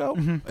to a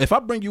cookout, if I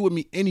bring you with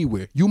me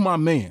anywhere, you my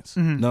man's.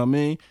 Know what I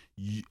mean?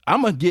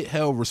 I'm gonna get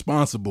held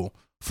responsible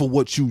for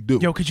what you do.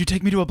 Yo, could you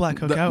take me to a black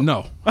cookout?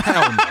 No,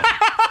 hell no.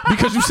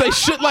 Because you say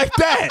shit like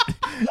that.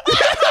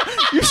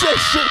 You say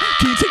shit.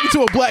 Can you take me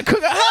to a black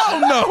cookout? Hell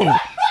no.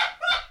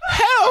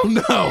 Hell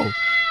no.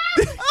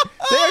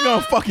 They're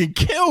gonna fucking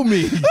kill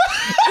me.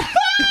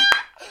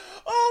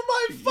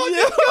 Oh my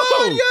fucking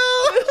god,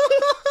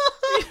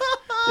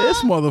 yo!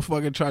 This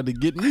motherfucker tried to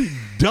get me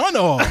done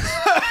off.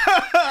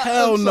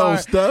 Hell no,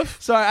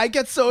 Steph. Sorry, I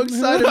get so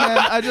excited,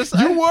 man.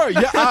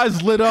 Your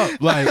eyes lit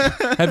up. Like,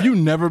 have you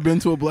never been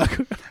to a black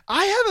cookout?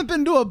 I haven't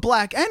been to a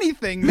black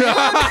anything, man.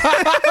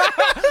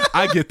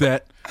 I get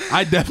that.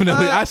 I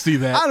definitely, I see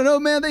that. I don't know,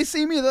 man. They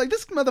see me, they're like,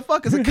 this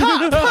motherfucker's a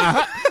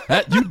cop.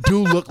 You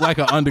do look like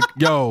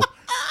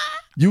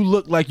you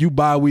look like you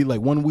buy weed.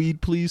 Like, one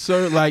weed, please,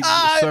 sir. Like,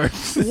 sir.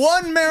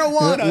 One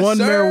marijuana, One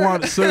sir.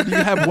 marijuana, sir. Do you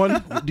have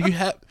one?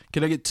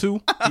 Can I get two?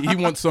 He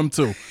wants some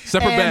too.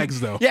 Separate bags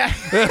though. Yeah.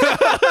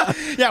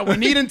 Yeah, we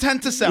need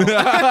intent to sell.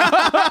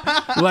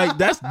 Like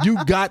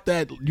you got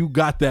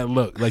that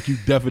look. Like you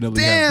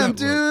definitely Damn, have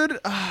that look.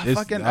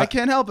 dude. I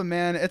can't help it,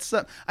 man. It's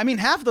I mean,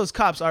 half those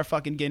cops are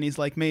fucking guineas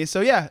like me.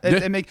 So yeah,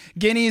 they make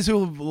guineas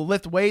who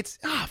lift weights.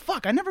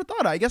 Fuck, I never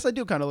thought. I guess I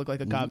do kind of look like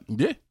a cop.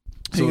 Yeah.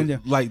 So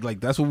like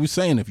that's what we're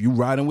saying. If you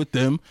riding with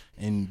them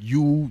and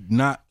you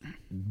not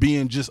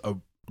being just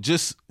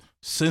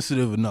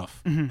sensitive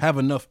enough, have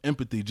enough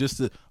empathy just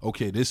to,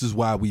 okay, this is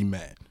why we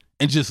mad.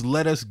 And just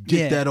let us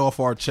get that off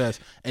our chest.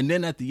 And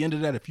then at the end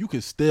of that, if you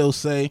can still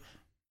say,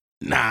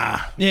 nah,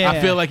 I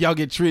feel like y'all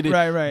get treated,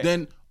 right.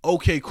 then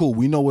okay, cool.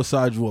 We know what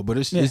side you are. But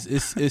it's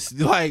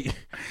like, you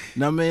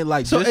know what I mean?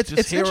 Like, so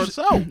just hear us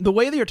out. The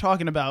way that you're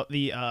talking about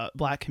the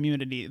black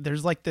community,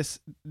 there's like this,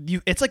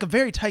 it's like a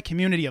very tight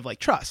community of like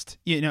trust.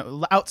 You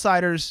know,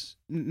 outsiders,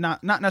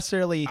 not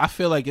necessarily. I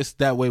feel like it's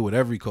that way with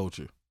every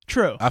culture.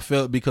 True. I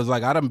felt because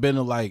like I done been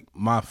to like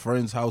my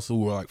friend's house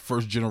who were like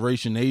first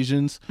generation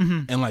Asians,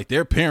 and like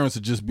their parents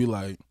would just be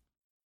like,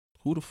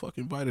 "Who the fuck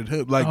invited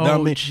him?" Like, know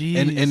what I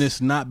mean? And it's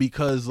not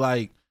because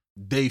like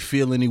they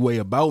feel any way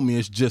about me.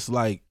 It's just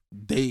like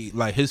they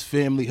like his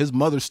family, his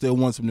mother still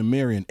wants him to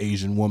marry an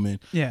Asian woman.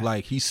 Yeah.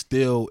 Like he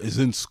still is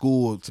in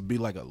school to be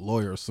like a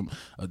lawyer or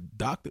a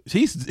doctor.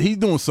 He's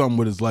doing something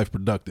with his life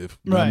productive.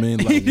 You know what I mean?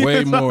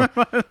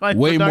 Like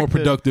way more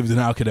productive than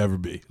I could ever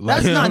be.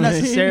 Like, that's not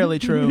necessarily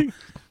true.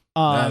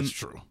 That's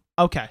true.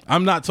 Okay.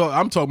 I'm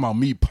talking about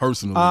me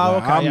personally.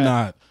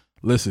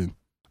 Listen,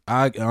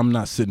 I'm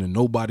not sitting in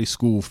nobody's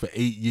school for 8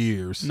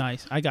 years.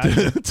 Nice. I got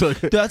you. That's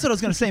what I was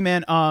going to say,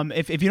 man.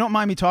 If you don't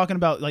mind me talking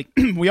about, like,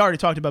 we already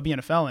talked about being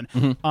a felon.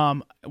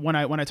 When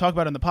I talk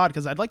about it on the pod,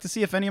 because I'd like to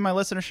see if any of my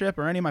listenership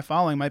or any of my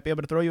following might be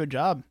able to throw you a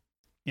job,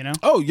 you know?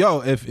 Oh,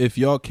 yo, if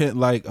y'all can't,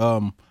 like,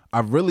 I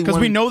really because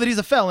we know that he's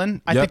a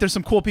felon. I think there's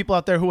some cool people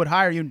out there who would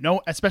hire you,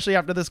 especially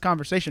after this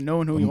conversation,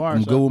 knowing who you are.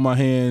 I'm good with my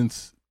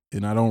hands.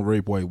 And I don't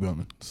rape white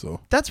women, so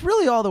that's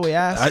really all that we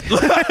ask.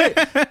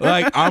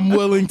 Like I'm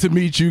willing to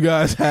meet you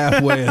guys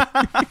halfway.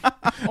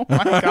 Oh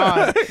my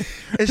god,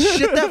 is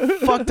shit that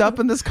fucked up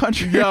in this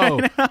country? Yo,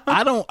 right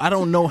now? I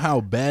don't know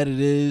how bad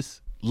it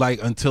is.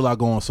 Like until I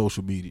go on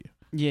social media.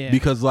 Yeah,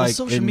 because like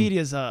social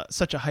media is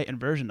such a heightened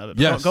version of it.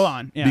 Yes, go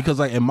on. Yeah. Because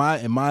like in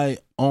my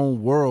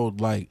own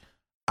world, like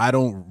I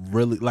don't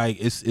really like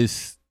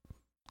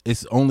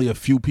it's only a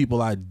few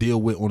people I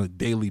deal with on a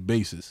daily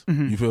basis.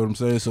 You feel what I'm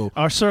saying? So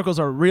our circles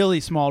are really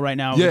small right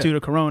now due to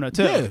Corona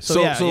too. Yeah.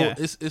 So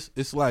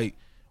it's like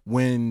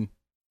when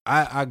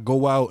I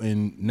go out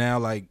and now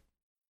like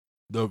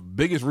the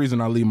biggest reason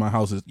I leave my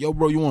house is, yo,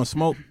 bro, you want to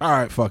smoke? All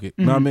right, fuck it.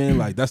 You know what I mean?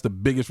 Like that's the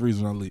biggest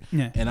reason I leave.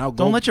 Yeah. And I'll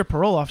go. Don't let your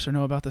parole officer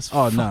know about this.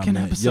 Oh no, fucking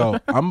man. episode. Yo,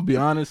 I'm gonna be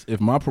honest. If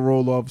my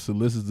parole officer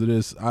listens to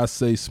this, I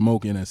say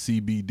smoking at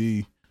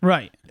CBD.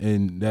 Right.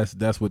 And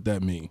that's what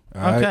that means.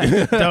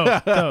 Okay.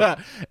 Dope.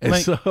 And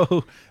Like-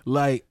 so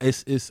like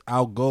it's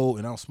I'll go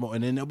and I'll smoke,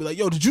 and then they'll be like,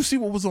 yo, did you see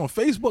what was on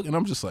Facebook? And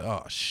I'm just like,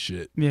 oh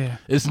shit. Yeah.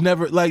 It's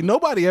never like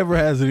nobody ever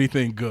has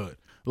anything good.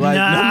 Like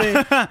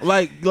I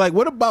mean, like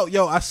what about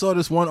I saw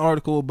this one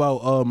article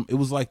about it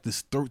was like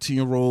this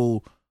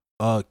 13-year-old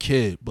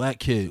black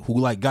kid who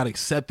like got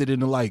accepted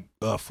into like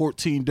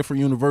 14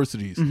 different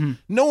universities. Mm-hmm.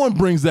 No one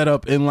brings that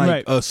up in like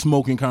Right. a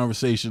smoking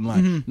conversation.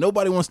 Like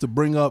nobody wants to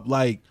bring up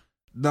like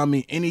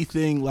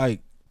anything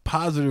like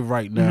positive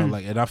right now.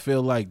 Like, and I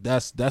feel like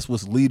that's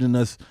what's leading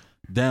us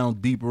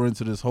down deeper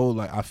into this whole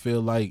like I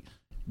feel like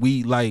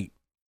we like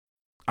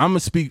I'm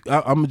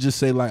gonna just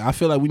say like I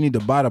feel like we need to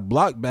buy the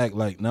block back.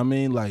 Like, I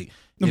mean, like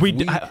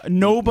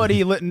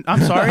nobody.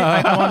 I'm sorry,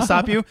 I want to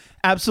stop you.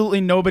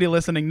 Absolutely nobody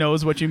listening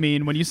knows what you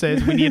mean when you say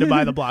we need to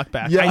buy the block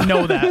back. Yeah. I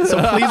know that, so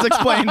please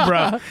explain,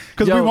 bro,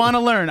 because we Yo. want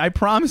to learn. I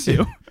promise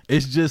you.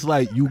 it's just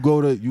like you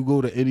go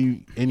to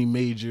any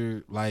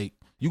major, like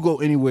you go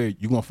anywhere,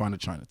 you're gonna find a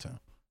Chinatown.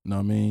 You know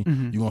what I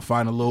mean? You're gonna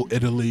find a little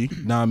Italy.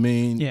 You know what I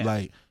mean? Yeah.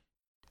 Like,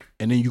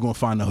 and then you're gonna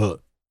find the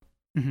hood.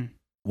 Mm-hmm.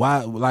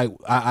 Why? Like,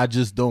 I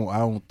just don't. I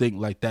don't think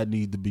like that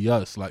need to be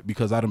us. Like,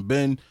 because I done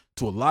been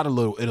to a lot of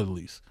little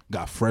Italys.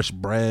 Got fresh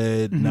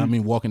bread. You know what I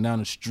mean? Walking down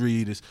the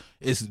street,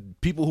 it's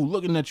people who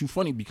looking at you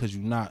funny because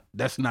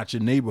that's not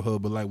your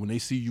neighborhood. But like when they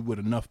see you with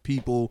enough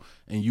people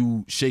and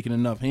you shaking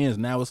enough hands,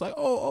 now it's like,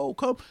 oh,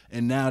 come.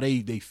 And now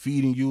they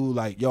feeding you.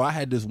 Like, yo, I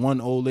had this one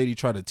old lady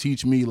try to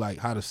teach me like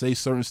how to say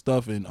certain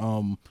stuff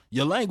in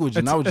your language,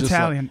 and I was just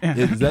Italian. like,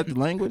 is that the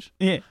language?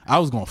 Yeah. I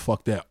was gonna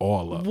fuck that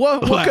all up.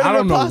 What like, could I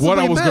don't it know what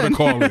I was possibly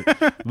gonna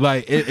call it.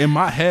 Like in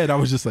my head, I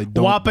was just like,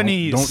 don't.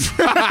 Wapanese.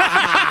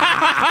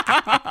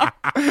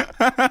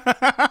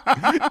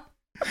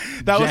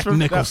 That was Jack from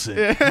Nicholson.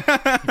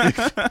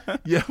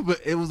 Yeah, but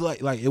it was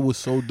like it was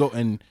so dope,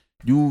 and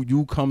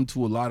you come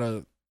to a lot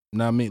of,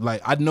 know what I mean,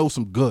 like I know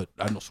some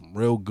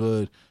real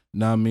good,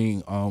 know what I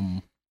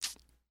mean,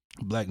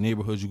 black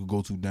neighborhoods you could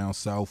go to down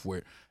south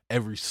where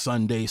every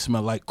Sunday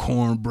smell like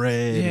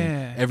cornbread. Yeah.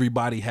 And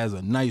everybody has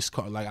a nice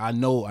car. Like I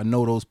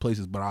know those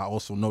places, but I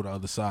also know the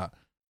other side.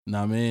 Know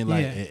what I mean?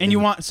 Like, yeah. And you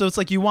want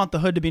the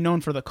hood to be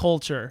known for the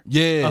culture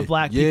of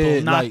black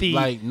people, not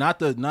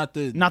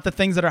the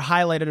things that are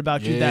highlighted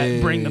about you that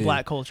bring the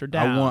black culture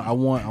down. I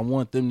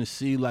want them to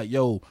see like,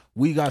 yo,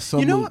 we got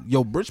some.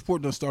 Yo,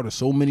 Bridgeport done started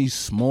so many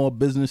small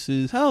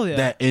businesses. Hell yeah.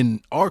 That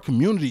in our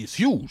community is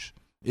huge.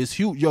 It's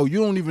huge. Yo, you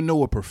don't even know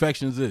what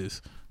Perfections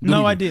is.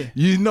 No idea.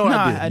 You know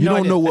idea. You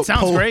don't know what. It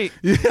sounds great.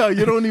 Yeah,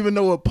 you don't even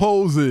know what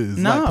Pose is.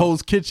 No. Like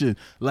Pose Kitchen.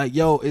 Like,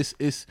 yo, it's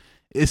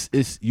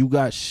you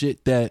got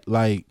shit that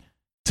like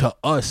to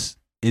us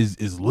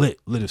is lit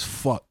as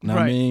fuck. Know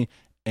what I mean?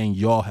 And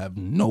y'all have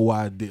no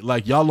idea.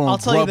 Like y'all on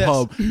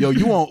Grubhub. Yo,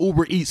 you on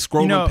Uber Eats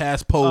scrolling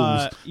past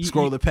Pose,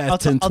 scrolling past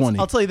 1020.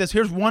 I'll tell you this.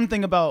 Here's one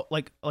thing about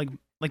like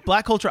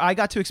black culture I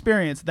got to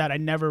experience that I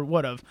never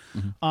would have.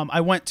 I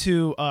went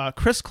to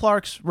Chris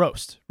Clark's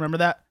roast. Remember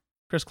that?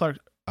 Chris Clark,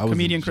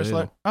 comedian Chris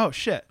Clark. Oh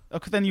shit.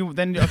 Okay, then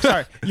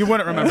sorry, you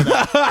wouldn't remember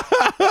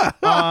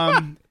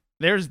that.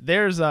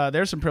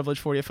 There's some privilege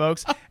for you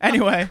folks.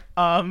 Anyway,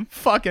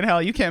 fucking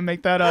hell, you can't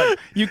make that up.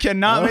 You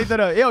cannot make that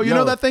up. Yo, you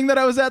know that thing that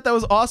I was at that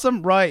was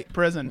awesome? Right,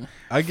 prison.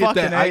 I get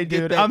fucking that. I A, get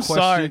dude. that I'm question.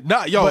 sorry.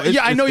 Nah, yo, but,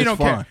 I know you don't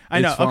fine. care. I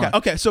know. It's fine.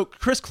 Okay. So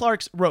Chris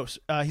Clark's roast.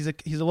 He's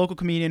a local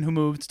comedian who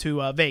moved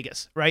to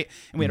Vegas, right?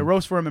 And we had a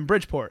roast for him in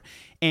Bridgeport.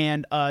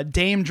 And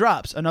Dame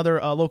Drops, another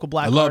local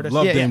black artist.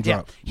 Love Dame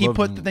Drops. He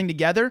put the thing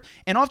together,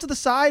 and off to the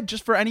side,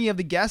 just for any of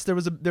the guests, there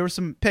was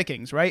some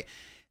pickings, right?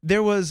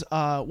 There was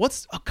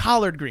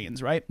collard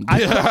greens, right?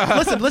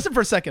 Listen for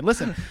a second.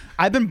 Listen,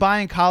 I've been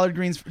buying collard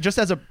greens just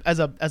as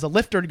a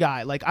lifter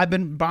guy. Like I've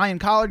been buying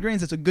collard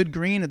greens. It's a good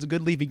green. It's a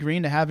good leafy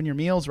green to have in your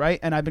meals, right?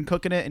 And I've been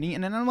cooking it and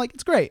eating it, and I'm like,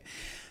 it's great.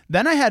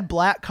 Then I had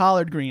black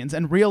collard greens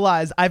and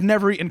realized I've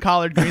never eaten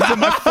collard greens in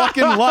my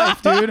fucking life,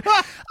 dude.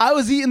 I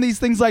was eating these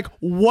things like,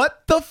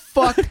 what the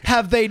fuck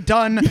have they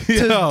done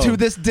to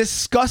this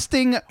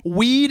disgusting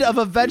weed of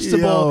a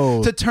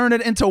vegetable to turn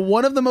it into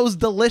one of the most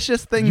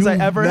delicious things I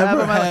ever have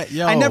in my life?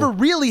 I never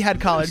really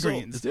had collard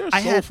greens. Is there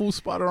a soul food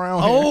spot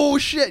around here? Oh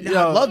shit! I'd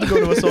love to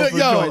go to a soul food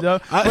joint, though.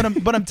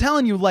 But I'm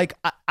telling you, like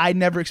I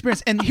never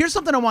experienced. And here's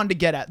something I wanted to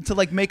get at to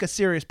like make a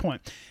serious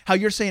point. How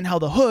you're saying how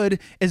the hood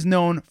is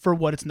known for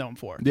what it's known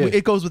for. Yeah.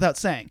 It goes without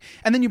saying.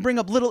 And then you bring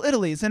up Little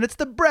Italy's, and it's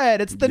the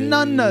bread, it's the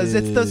nunnas,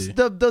 it's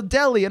the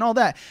deli, and all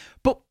that.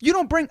 But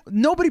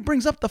nobody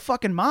brings up the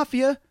fucking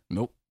mafia.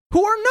 Nope.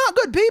 Who are not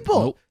good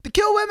people. Nope. They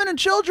kill women and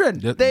children.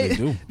 They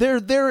do.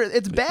 They're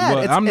it's bad.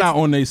 Well, I'm not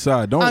on their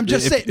side. Don't. I'm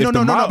just saying. If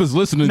the mob is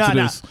listening to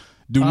this,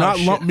 do not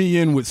shit. lump me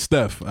in with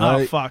Steph.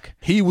 Oh fuck.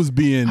 He was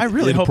being. I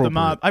really hope the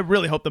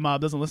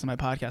mob doesn't listen to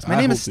my podcast. My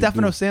name is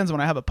Stefano Sands when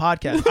I have a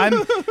podcast.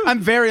 I'm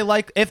very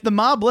if the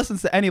mob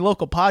listens to any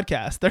local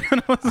podcast, they're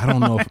gonna listen.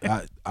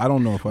 I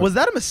don't know if was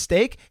that a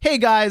mistake? Hey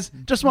guys,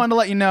 just wanted to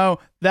let you know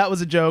that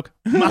was a joke.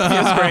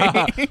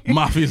 Mafia's great.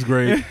 Mafia's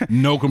great.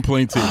 No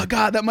complaints here. Oh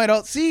God, that might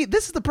all see.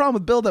 This is the problem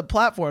with build up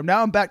platform.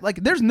 Now I'm back.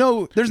 Like, there's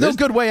no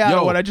good way out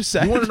of what I just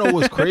said. You want to know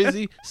what's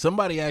crazy?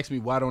 Somebody asked me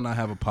why don't I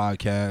have a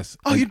podcast?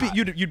 Oh, And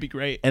you'd be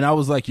great. And I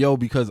was like, yo,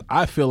 because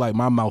I feel like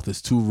my mouth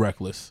is too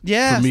reckless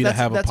Yes, for me to that's-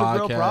 have a that's a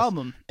podcast. real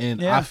problem.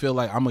 And Yeah. I feel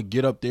like I'm gonna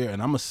get up there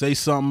and I'm gonna say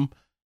something.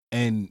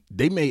 And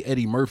they made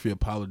Eddie Murphy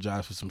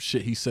apologize for some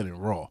shit he said in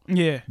Raw.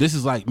 Yeah. This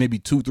is like maybe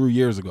 2-3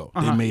 years ago.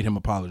 They made him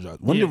apologize.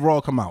 When Yeah. did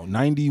Raw come out?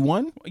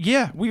 91?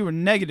 Yeah, we were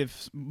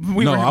negative.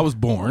 I was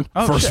born.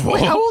 Oh, first shit. of all,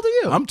 Wait, how old are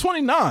you? I'm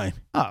 29.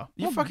 Oh,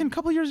 you're fucking a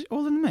couple years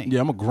older than me.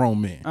 Yeah, I'm a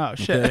grown man. Oh,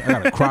 shit. I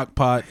got a crock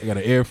pot. I got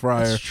an air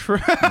fryer. That's true.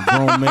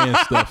 Grown man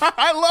stuff.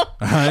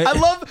 I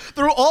love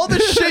through all the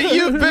shit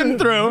you've been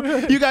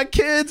through. You got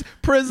kids,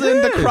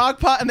 prison, the crock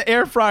pot, and the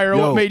air fryer.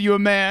 Yo. What made you a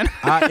man?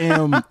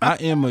 I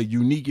am a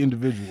unique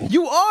individual.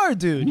 You are,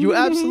 dude. You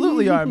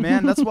absolutely are,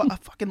 man. That's why I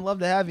fucking love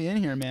to have you in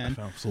here, I man.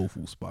 found soul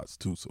food spots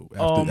too. So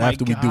Oh my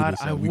after we God, do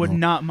this, I we would gonna-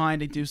 not mind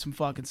to do some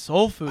fucking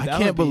soul food. I That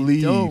can't would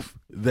be dope. believe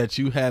that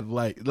you had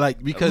like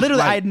because Literally,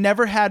 like, I had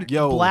never had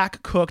yo.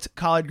 black cooked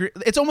collard green.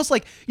 It's almost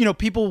like,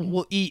 people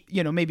will eat,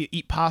 maybe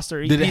eat pasta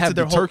or eat did it pizza have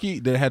their the whole. turkey?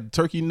 Did it have the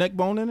turkey neck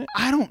bone in it?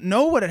 I don't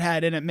know what it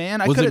had in it,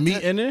 man. Was it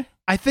meat in there?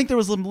 I think there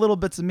was little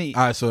bits of meat.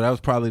 All right, so that was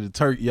probably the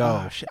turkey. Yo,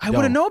 Oh, shit. I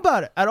wouldn't know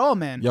about it at all,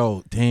 man.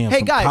 Yo, damn. Hey,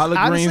 some guys, collard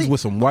honestly, greens with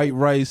some white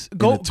rice.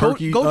 Go, and a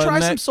turkey. go try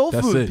neck. some soul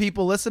That's food, it.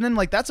 people listening.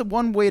 Like, that's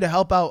one way to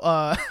help out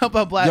black.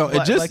 Yo,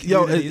 black, black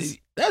communities.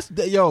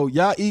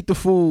 Y'all eat the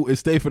food and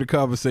stay for the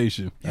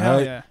conversation. Hell all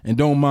right? yeah. And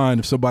don't mind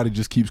if somebody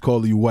just keeps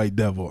calling you white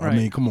devil. I Right.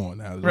 mean, come on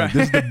now. Like, Right.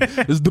 this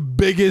is the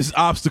biggest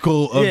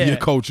obstacle of Yeah, your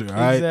culture. All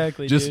right.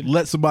 exactly, Just dude.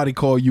 let somebody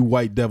call you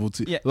white devil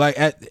too. Yeah. Like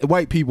at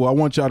white people, I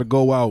want y'all to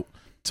go out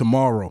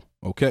tomorrow.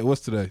 Okay.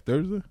 What's today?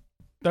 Thursday?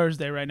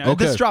 Thursday right now.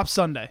 Okay. This drops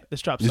Sunday.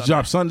 This drops It's Sunday.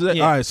 dropped Sunday.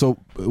 Yeah. All right. So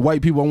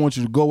white people, I want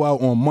you to go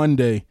out on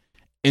Monday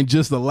and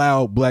just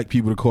allow black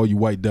people to call you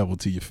white devil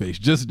to your face.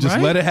 Just Right?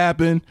 let it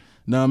happen.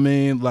 Know what I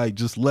mean? Like,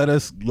 just let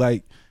us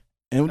like.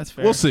 And That's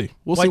fair. we'll see.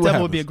 We'll see White what Devil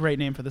happens. would be a great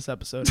name for this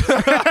episode.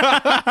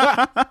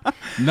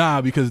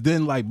 Nah, because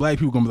then like black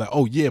people gonna be like,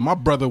 oh yeah, my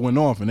brother went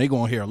off, and they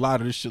gonna hear a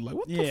lot of this shit. Like,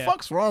 what the Yeah.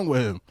 fuck's wrong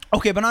with him?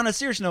 Okay, but on a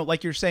serious note,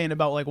 like you're saying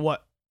about like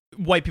what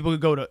white people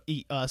could go to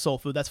eat soul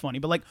food, that's funny.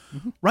 But like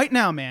right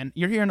now, man,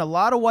 you're hearing a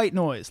lot of white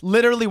noise,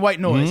 literally white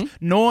noise,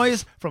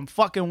 noise from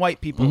fucking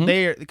white people.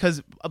 They're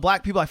because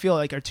black people, I feel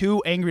like, are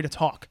too angry to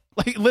talk.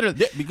 Like literally,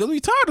 Yeah, because we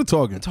tired of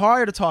talking.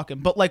 tired of talking.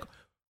 But like,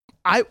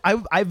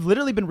 I've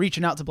literally been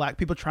reaching out to black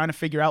people trying to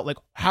figure out like,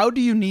 how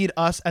do you need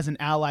us as an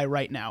ally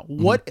right now?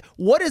 What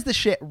is the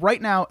shit right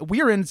now?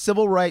 We are in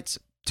civil rights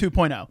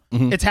 2.0.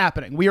 It's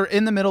happening. We are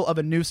in the middle of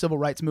a new civil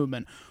rights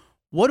movement.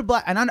 What a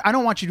black, and I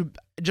don't want you to,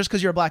 just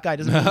because you're a black guy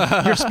doesn't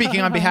mean you're speaking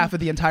on behalf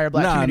of the entire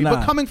black community. nah.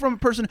 But coming from a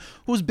person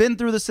who's been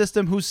through the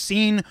system, who's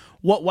seen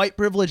what white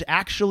privilege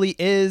actually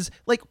is,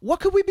 like, what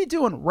could we be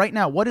doing right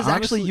now? What is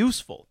actually Honestly-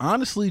 useful?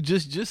 Honestly,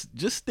 just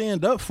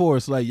stand up for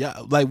us. Like, yeah,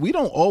 like we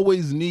don't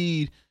always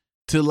need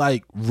to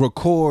like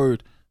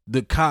record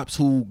the cops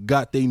who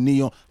got their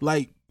knee on.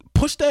 Like,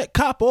 push that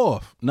cop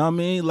off. Know what I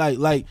mean?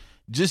 Like.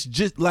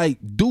 Just like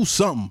do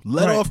something.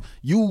 Let Right. off.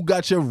 You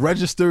got your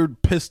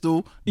registered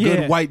pistol, good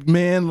Yeah. white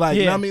man. Like,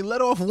 Yeah. know what I mean,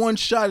 let off one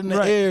shot in the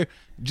Right. air.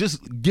 Just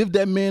give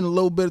that man a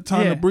little bit of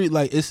time Yeah. to breathe.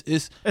 Like it's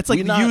It's like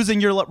we not-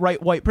 using your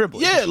right white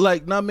privilege. Yeah,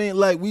 like know what I mean,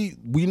 like we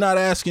not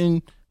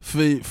asking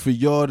for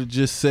y'all to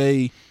just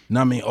say,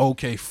 know what I mean,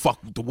 okay, fuck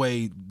the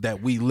way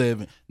that we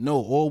live. No,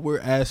 all we're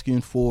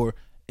asking for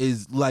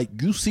is like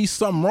you see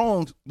something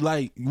wrong,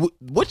 like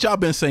what y'all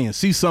been saying.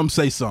 See something,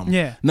 say something.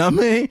 Yeah. Know what I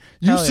mean?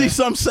 You Hell see yeah.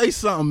 something, say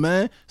something,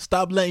 man.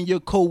 Stop letting your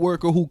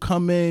coworker who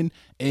come in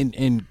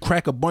and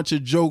crack a bunch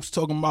of jokes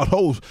talking about,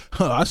 oh,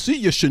 I see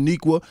your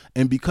Shaniqua,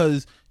 and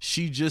because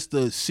she just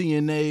a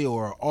CNA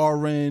or a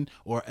RN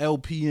or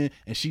LPN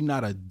and she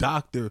not a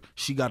doctor,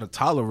 she got to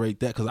tolerate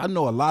that. Because I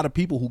know a lot of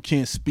people who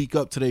can't speak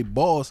up to their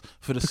boss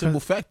for the simple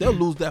fact they'll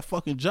lose that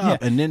fucking job. Yeah.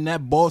 And then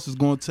that boss is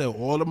going to tell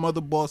all them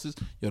other bosses,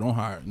 yo, don't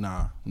hire.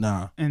 Nah,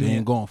 And they yeah.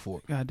 ain't going for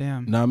it. God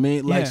damn. Know what I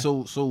mean? Like,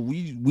 Yeah. so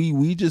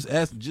we just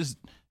ask, just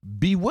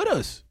be with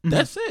us.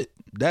 That's it.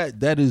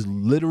 That is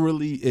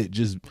literally it.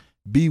 Just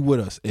be with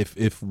us.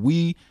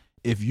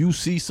 If you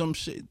see some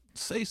shit,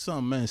 say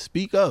something, man.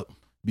 Speak up,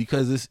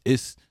 because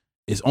it's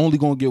only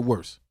gonna get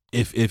worse.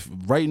 If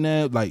right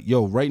now, like,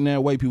 yo, right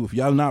now, white people, if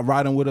y'all not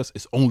riding with us,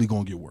 it's only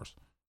gonna get worse.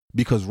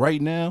 Because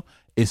right now,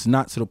 it's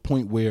not to the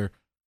point where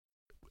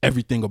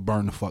everything will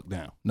burn the fuck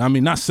down. Now, I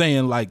mean, not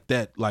saying like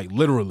that, like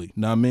literally.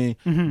 Know what I mean?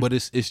 But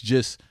it's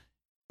just.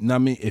 Know what I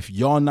mean? If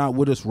y'all not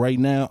with us right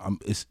now,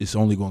 it's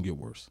only gonna get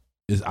worse.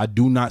 I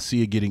do not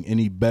see it getting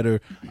any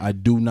better. I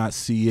do not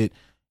see it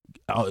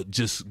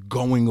just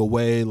going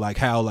away. Like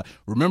how, like,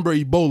 remember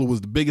Ebola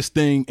was the biggest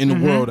thing in the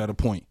world at a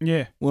point.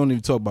 Yeah. We don't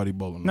even talk about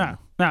Ebola. No more.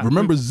 Nah.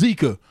 Remember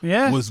Zika?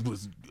 Yeah. Was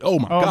oh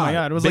my Oh god. my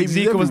God. It was like Babies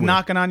Zika was everywhere.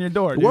 knocking on your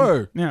door. Dude.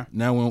 Word. Yeah.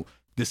 Now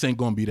this ain't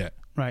gonna be that.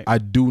 Right. I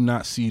do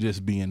not see this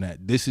being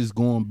that. This is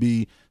going to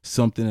be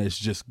something that's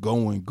just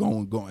going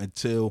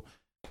until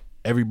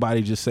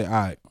everybody just say, all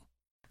right,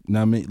 Know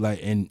what I mean? Like,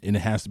 and it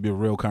has to be a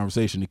real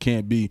conversation. It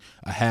can't be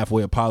a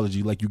halfway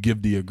apology like you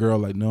give to your girl,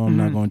 like, no, I'm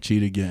not going to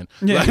cheat again.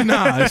 Yeah. Like,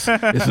 nah,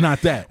 it's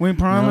not that. We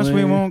promise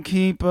we won't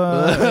keep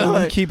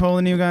keep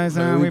holding you guys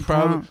down. We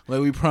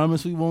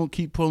promise we won't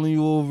keep pulling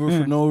you over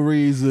for no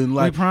reason.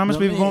 Like, we promise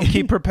we won't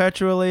keep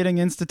perpetuating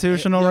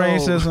institutional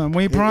racism.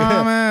 We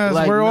promise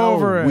like, we're no,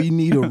 over it. We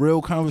need a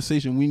real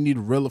conversation. We need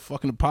a real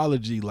fucking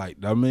apology. Like,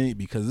 I mean,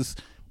 because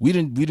we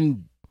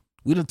didn't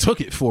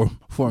took it for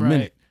a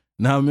minute.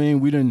 Know what I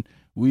mean?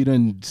 We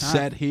done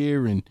sat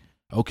here and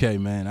okay,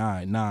 man. All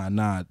right,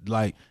 nah.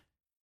 Like,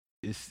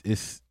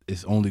 it's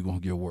only gonna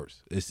get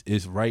worse.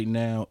 It's right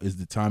now is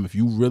the time. If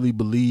you really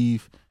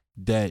believe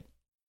that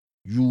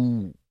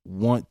you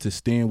want to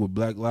stand with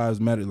Black Lives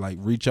Matter, like,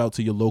 reach out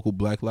to your local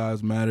Black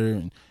Lives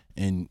Matter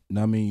and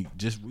I mean,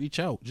 just reach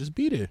out, just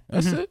be there.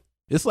 That's it.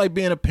 It's like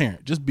being a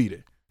parent. Just be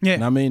there. Yeah.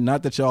 And I mean,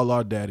 not that y'all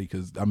are daddy,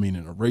 because I mean,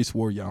 in a race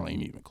war, y'all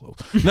ain't even close.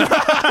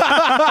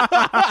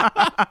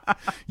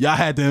 Y'all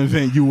had to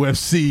invent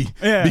UFC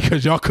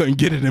because y'all couldn't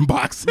get it in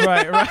boxing.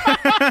 Right.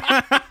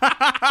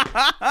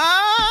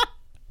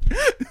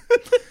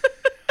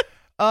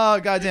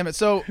 Oh, God damn it.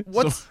 So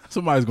what's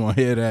somebody's gonna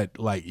hear that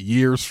like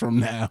years from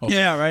now?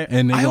 Yeah, right.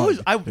 And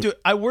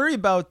I worry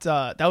about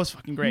that was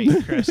fucking great,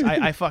 Chris.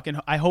 I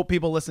hope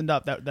people listened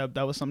up.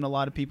 That was something a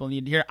lot of people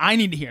need to hear. I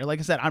need to hear. Like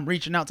I said, I'm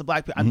reaching out to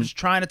Black people. I'm just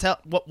trying to tell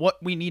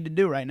what we need to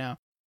do right now.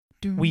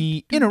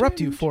 We interrupt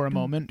you for a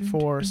moment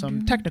for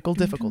some technical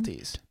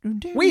difficulties.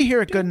 We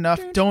here at Good Enough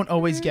don't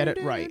always get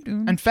it right.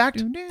 In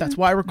fact, that's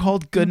why we're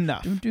called Good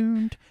Enough.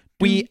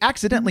 We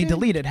accidentally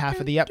deleted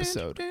half of the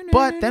episode,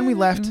 but then we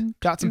left,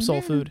 got some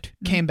soul food,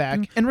 came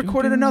back, and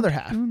recorded another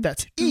half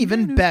that's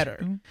even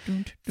better.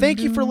 Thank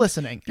you for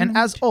listening, and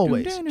as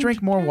always,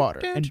 drink more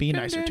water and be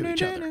nicer to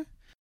each other.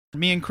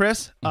 Me and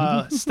Chris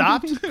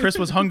stopped. Chris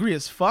was hungry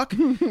as fuck,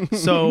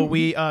 so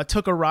we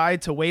took a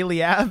ride to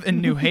Whaley Ave in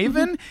New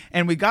Haven,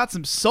 and we got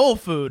some soul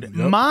food.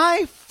 Yep.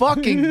 My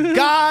fucking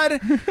God.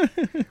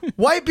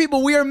 White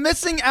people, we are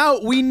missing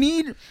out. We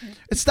need...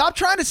 Stop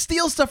trying to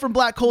steal stuff from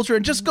Black culture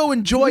and just go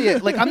enjoy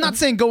it. Like, I'm not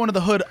saying go into the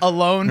hood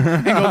alone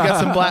and go get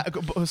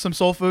some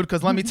soul food,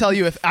 because let me tell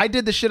you, if I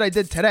did the shit I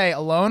did today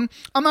alone,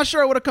 I'm not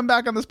sure I would have come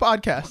back on this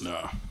podcast.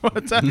 No.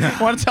 Want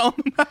to tell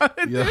them about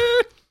it, dude?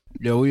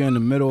 Yo, we in the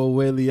middle of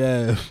Whaley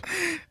Ave,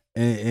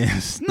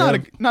 and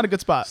Steph, not a good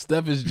spot.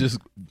 Steph is just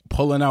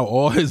pulling out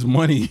all his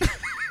money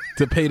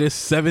to pay this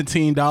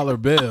 $17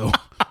 bill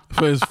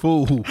for his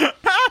food,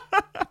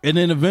 and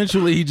then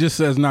eventually he just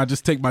says, "Nah,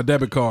 just take my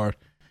debit card."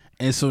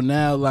 And so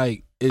now,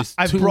 like,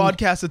 I've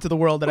broadcasted to the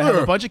world that I have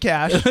a bunch of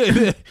cash.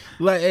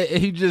 Like,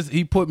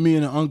 he put me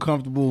in an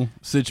uncomfortable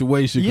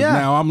situation. Yeah.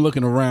 Now I'm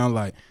looking around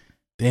like,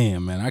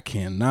 damn, man, I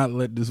cannot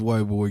let this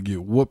white boy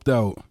get whooped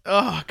out.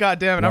 Oh, God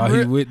damn it. While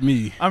he with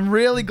me. I'm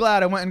really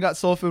glad I went and got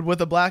soul food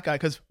with a black guy,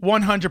 because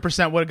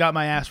 100% would have got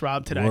my ass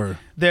robbed today. Word.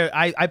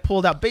 I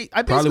pulled out...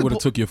 I probably would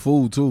have took your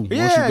food, too.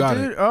 Yeah, once you got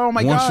dude. it. Oh,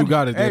 my God. Once you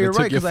got it, hey, you're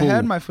right, because I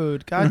had my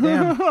food. God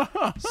damn.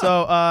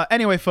 So,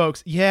 anyway,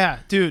 folks, yeah,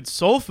 dude,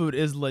 soul food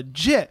is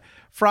legit.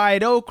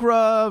 Fried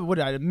okra,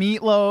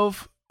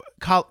 meatloaf,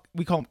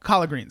 we call them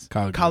collard greens.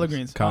 Collard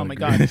greens. Oh, my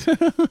God.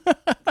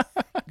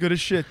 Good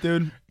as shit,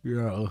 dude.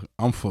 Yo,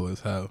 I'm full as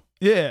hell.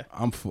 Yeah.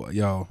 I'm full.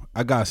 Yo,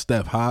 I got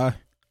Steph high.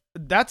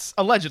 That's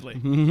allegedly.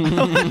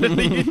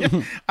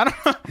 I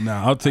don't.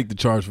 Nah, I'll take the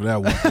charge for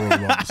that one.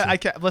 I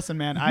can't listen,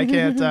 man. I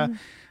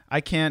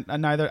can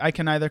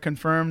neither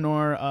confirm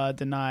nor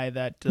deny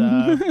that.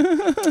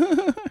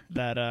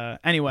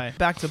 Anyway,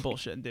 back to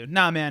bullshit, dude.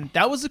 Nah, man,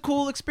 that was a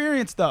cool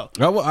experience, though.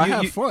 I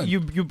had fun.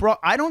 You brought.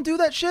 I don't do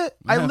that shit.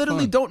 I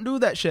literally don't do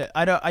that shit.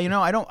 I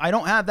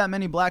don't have that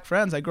many black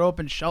friends. I grew up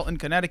in Shelton,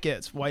 Connecticut.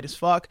 It's white as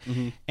fuck,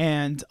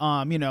 and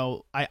I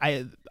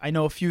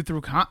know a few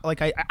through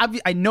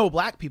I know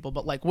black people,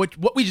 but like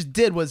what we just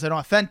did was an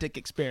authentic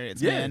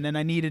experience, man. And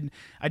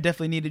I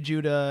definitely needed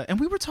you to, and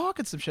we were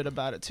talking some shit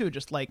about it too,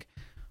 just like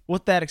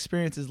what that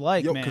experience is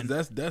like, man.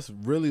 Because that's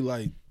really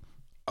like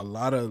a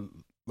lot of.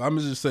 I'm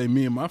gonna just say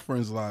me and my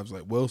friends' lives.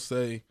 Like we'll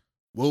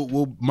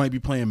might be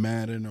playing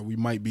Madden, or we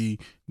might be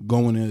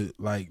going to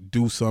like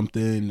do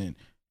something,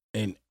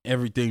 and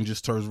everything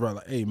just turns right.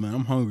 Like, hey man,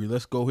 I'm hungry.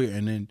 Let's go here,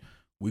 and then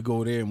we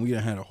go there, and we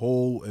done had a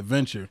whole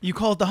adventure. You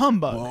call it the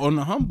humbug. Well, on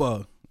the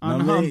humbug.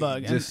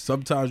 Humbug. Just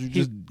sometimes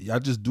I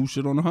just do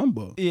shit on the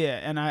humbug. Yeah,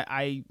 and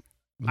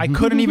I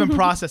couldn't even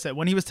process it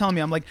when he was telling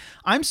me. I'm like,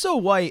 I'm so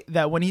white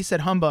that when he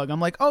said humbug,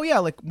 I'm like, oh yeah,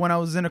 like when I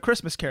was in A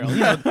Christmas Carol,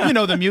 you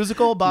know the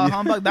musical, Bah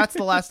Humbug. That's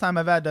the last time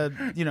I've had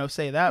to,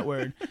 say that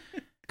word.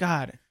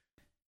 God,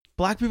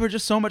 black people are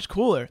just so much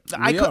cooler.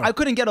 I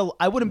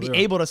wouldn't be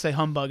able to say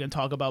humbug and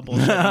talk about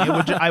bullshit.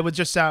 It would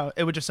just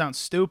sound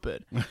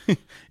stupid.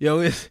 Yo,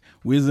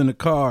 we was in the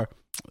car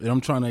and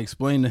I'm trying to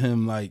explain to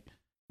him like,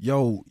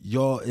 yo,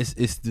 y'all,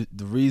 it's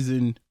the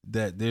reason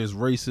that there's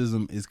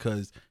racism is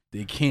because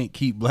they can't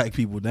keep black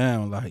people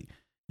down. Like,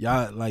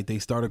 y'all, like, they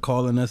started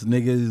calling us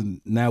niggas, and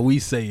now we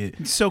say it.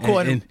 It's so cool.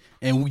 And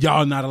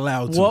y'all not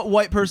allowed to. What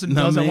white person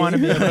doesn't want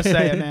to be able to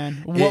say it,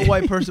 man? What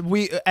white person?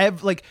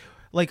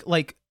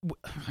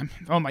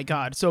 oh my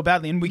God, so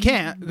badly, and we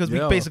can't because we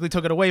Yo. basically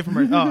took it away from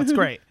her. Oh, it's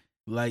great.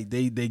 Like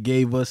they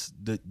gave us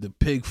the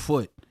pig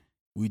foot.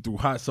 We threw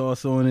hot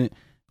sauce on it.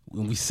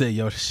 When we said,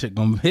 yo, this shit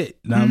gonna hit.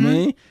 Know what I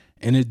mean?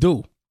 And it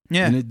do.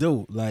 Yeah. And it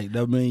do. Like,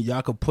 I mean,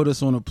 y'all could put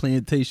us on a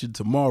plantation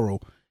tomorrow,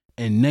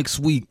 and next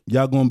week,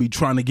 y'all gonna be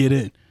trying to get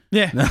in.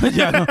 Yeah.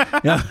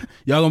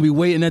 y'all gonna be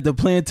waiting at the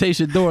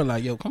plantation door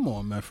like, yo, come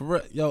on, man. For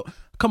real. Yo,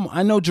 come on.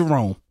 I know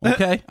Jerome,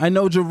 okay? I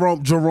know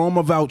Jerome. Jerome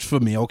will vouch for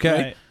me,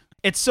 okay? Right.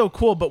 It's so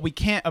cool, but we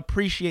can't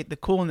appreciate the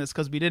coolness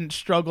because we didn't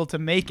struggle to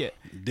make it.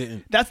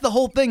 Didn't. That's the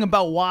whole thing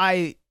about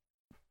why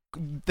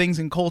things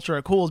in culture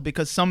are cool, is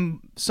because some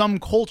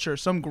culture,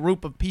 some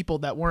group of people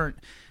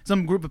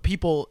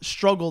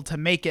struggled to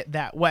make it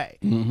that way.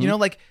 Mm-hmm. You know,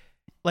 like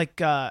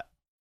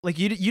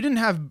you didn't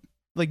have,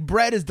 like,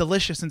 bread is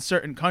delicious in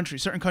certain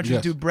countries. Certain countries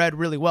Yes. do bread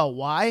really well.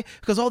 Why?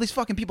 Because all these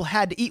fucking people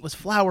had to eat was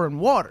flour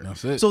and water.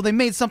 That's it. So they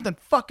made something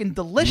fucking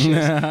delicious.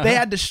 They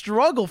had to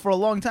struggle for a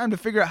long time to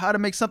figure out how to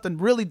make something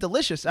really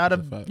delicious out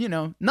of, fact. you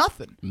know,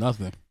 nothing.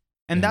 Nothing.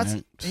 And that's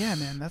man, yeah,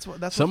 man. That's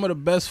some of the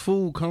best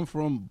food come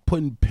from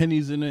putting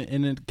pennies in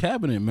the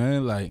cabinet,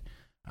 man. Like,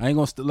 I ain't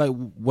gonna like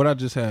what I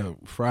just had: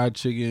 fried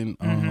chicken,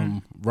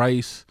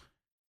 rice,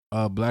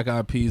 black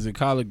eyed peas, and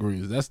collard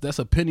greens. That's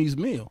a penny's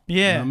meal. Yeah,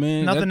 you know what I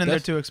mean, nothing in there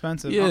too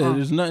expensive. Yeah,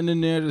 there's nothing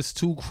in there that's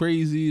too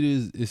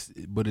crazy.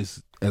 But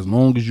it's as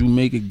long as you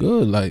make it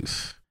good, like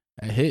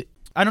a hit.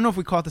 I don't know if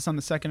we caught this on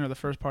the second or the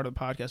first part of the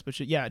podcast, but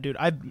yeah, dude,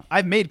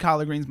 I've made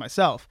collard greens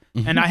myself,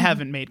 and I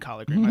haven't made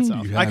collard greens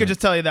myself. I could just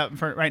tell you that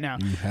right now.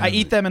 I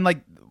eat them in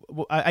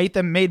I eat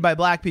them made by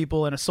black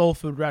people in a soul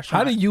food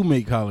restaurant. How do you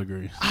make collard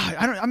greens?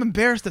 I'm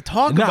embarrassed to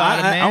talk about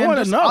it, man. I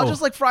want to know. I'll just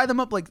like fry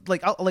them up like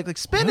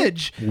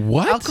spinach.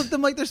 What? I'll cook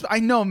them like they're. I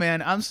know,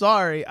 man. I'm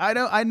sorry.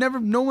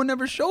 No one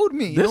ever showed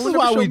me. This No one is ever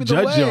why showed we me the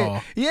judge way.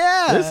 y'all.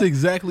 Yeah. That's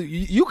exactly.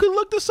 You can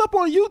look this up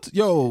on YouTube.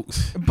 Yo,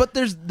 But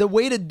there's the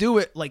way to do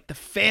it, like the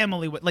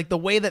family, like the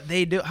way that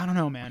they do. I don't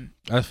know, man.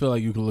 I feel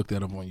like you can look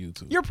that up on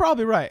YouTube. You're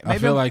probably right. I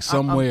feel like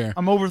somewhere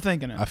I'm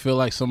overthinking it. I feel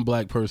like some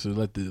black person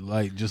let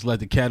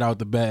the cat out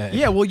the bag.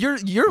 Yeah, well, you're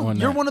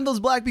that. one of those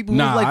black people.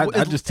 Nah, who like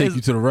I just take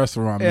you to the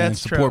restaurant, man.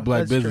 that's Support true. black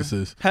That's true.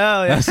 businesses.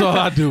 Hell yeah, That's all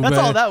I do. That's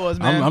man. all that was,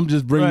 man. I'm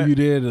just bringing Right. you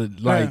there to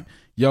like, Right.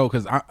 yo,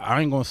 because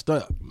I ain't gonna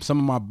stunt. Some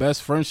of my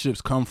best friendships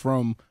come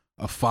from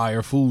a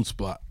fire food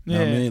spot. You know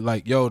what I Yeah. mean?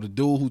 Like, yo, the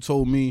dude who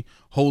told me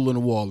Hole in the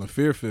Wall in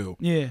Fairfield,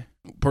 Yeah.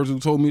 person who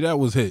told me that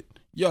was hit.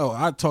 Yo,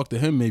 I talk to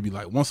him maybe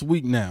like once a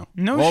week now.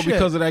 No all shit.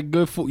 because of that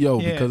good food. Yo,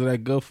 Yeah. because of that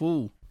good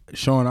food.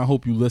 Sean, I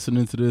hope you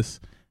listening to this,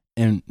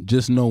 and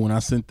just know when I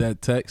sent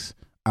that text,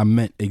 I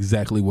meant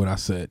exactly what I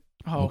said.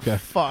 Oh, Okay.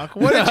 fuck.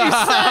 What did you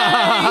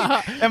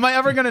say? Am I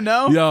ever going to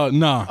know? Yo,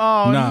 nah.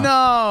 Oh, nah,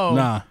 no.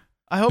 Nah.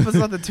 I hope it's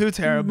nothing too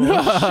terrible.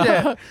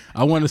 Shit.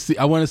 I want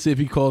to see if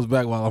he calls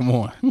back while I'm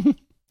on.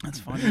 That's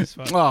funny as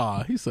fuck.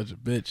 Aw, he's such a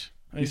bitch.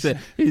 He said,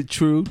 "He's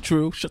true.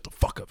 Shut the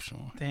fuck up,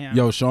 Sean." Damn.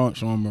 Yo, Sean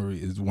Murray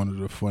is one of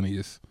the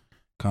funniest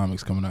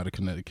comics coming out of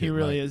Connecticut. He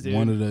really is, dude.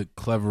 One of the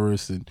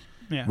cleverest and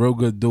Yeah. real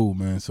good dude,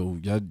 man. So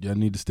y'all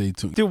need to stay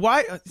tuned. Dude,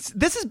 why?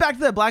 This is back to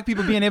the black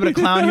people being able to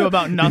clown you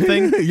about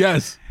nothing.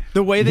 Yes.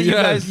 The way that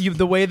Yes.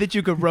 the way that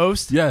you could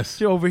roast.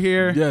 Yes. You're over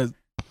here. Yes.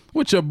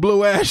 With your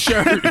blue ass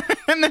shirt.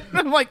 And then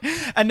I'm like,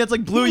 and it's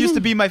like blue used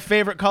to be my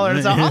favorite color. And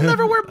it's like, I'll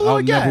never wear blue I'll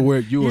again. never wear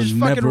it. You will just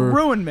never fucking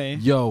ruined me.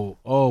 Yo,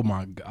 oh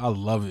my God, I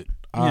love it.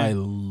 I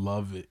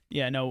love it.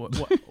 Yeah, no.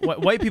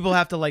 White people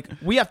have to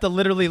we have to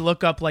literally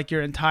look up like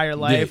your entire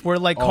life. Yeah. We're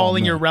like Oh,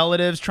 calling man. your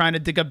relatives, trying to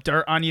dig up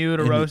dirt on you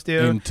to roast you.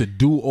 And to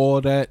do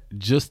all that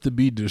just to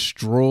be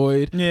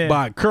destroyed Yeah.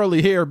 by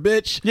curly hair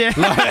bitch. Yeah.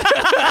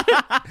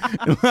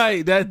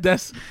 Like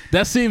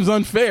that seems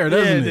unfair,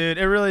 doesn't Yeah, it? dude,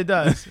 it really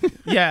does.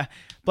 Yeah.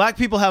 Black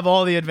people have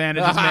all the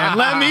advantages, man.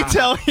 Let me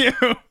tell you.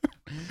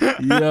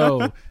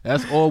 Yo,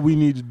 that's all we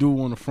need to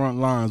do on the front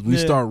lines. We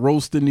Yeah. start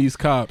roasting these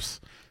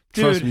cops.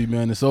 Trust Dude. me,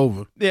 man, it's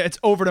over. Yeah, it's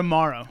over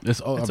tomorrow. I'm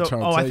trying to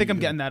tell I think you, I'm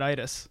getting man. that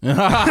itis.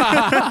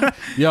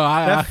 Yo,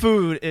 That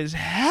food is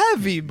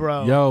heavy,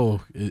 bro.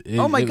 yo,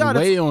 Oh my God,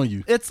 weigh on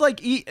you. It's like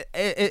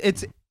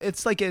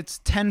it's like it's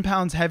 10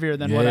 pounds heavier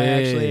than what I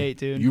actually ate,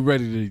 dude. You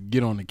ready to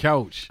get on the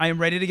couch? I am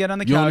ready to get on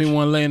the You don't couch. even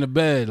want to lay in the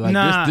bed. Like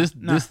Nah, this,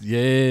 nah.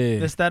 yeah.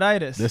 This that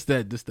itis. This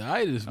the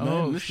itis, man.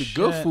 Oh, This the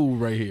good shit.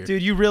 food right here.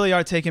 Dude, you really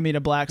are taking me to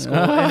black school,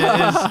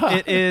 and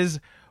it is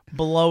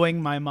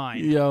blowing my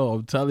mind. Yo,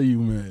 I'm telling you,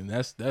 man.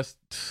 That's this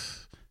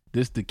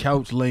the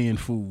couch laying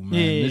food, man.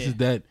 Yeah. This is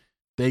that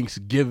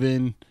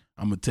Thanksgiving.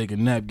 I'm gonna take a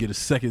nap, get a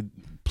second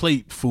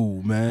plate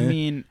food, man. I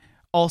mean,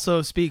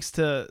 also speaks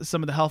to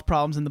some of the health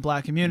problems in the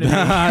black community.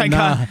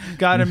 Nah.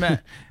 Got admit,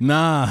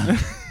 Nah.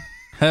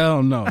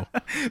 Hell no.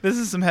 this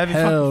is some heavy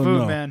Hell fucking food,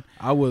 no. man.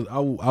 I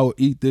would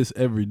eat this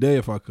every day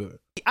if I could.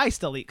 I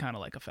still eat kind of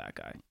like a fat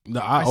guy. No,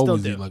 I I still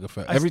always do. eat like a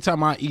fat. I Every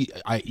time I eat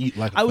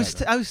like a I was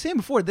fat guy. I was saying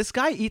before, this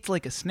guy eats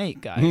like a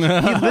snake, guys.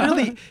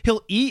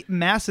 He'll eat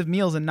massive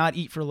meals and not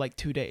eat for like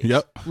 2 days.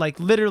 Yep. Like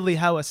literally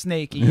how a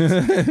snake eats.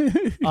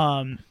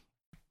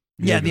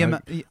 Yeah, the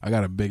amount. I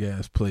got a big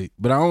ass plate,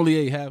 but I only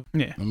ate half.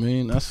 Yeah. I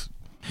mean, that's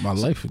my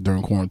life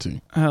during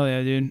quarantine. Hell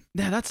yeah, dude.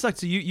 Yeah, that sucks.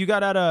 So you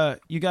got out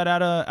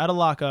of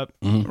lockup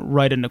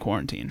right into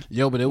quarantine.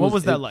 Yo, but what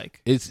was that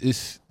like?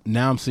 It's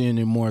now I'm seeing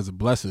it more as a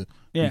blessing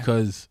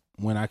because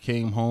when I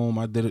came home,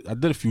 I did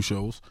a few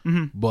shows,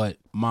 but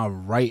my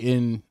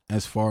writing,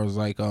 as far as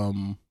like I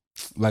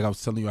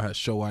was telling you, I had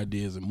show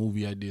ideas and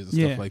movie ideas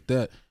and stuff like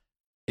that.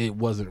 It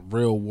wasn't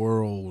real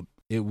world.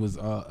 It was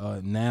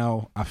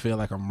now I feel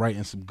like I'm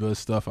writing some good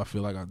stuff. I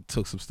feel like I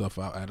took some stuff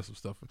out, added some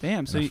stuff.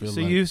 Damn, so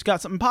you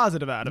got something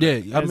positive out of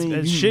it. Yeah, I mean,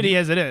 as shitty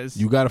as it is.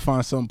 You got to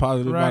find something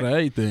positive out of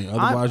everything.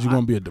 Otherwise, you're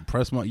going to be a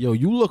depressed man. Yo,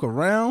 you look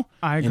around.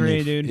 I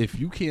agree, dude. If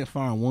you can't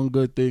find one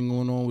good thing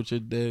going on with your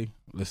day,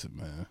 listen,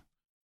 man.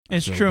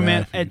 It's true,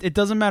 man. It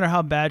doesn't matter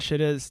how bad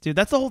shit is, dude.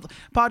 That's the whole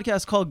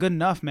podcast called Good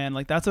Enough, man.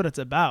 Like, that's what it's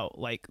about.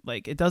 Like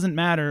it doesn't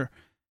matter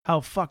how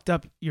fucked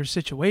up your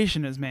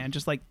situation is, man.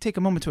 Just like take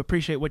a moment to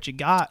appreciate what you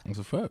got. That's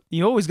a fact.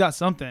 You always got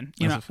something,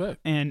 you know. That's a fact.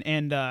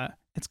 And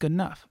it's good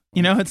enough.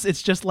 You know,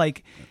 it's just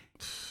like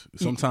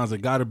sometimes it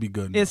got to be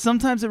good enough.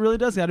 Sometimes it really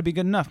does got to be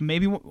good enough.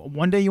 Maybe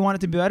one day you want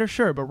it to be better,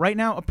 sure, but right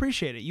now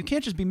appreciate it. You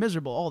can't just be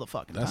miserable all the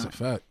fucking time. That's a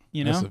fact.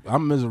 You know,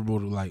 I'm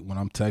miserable like when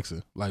I'm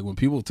texting. Like when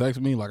people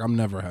text me, like I'm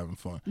never having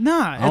fun.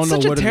 Nah, it's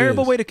such a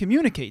terrible way to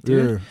communicate,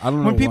 dude. Yeah, I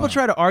don't know when people why.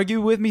 try to argue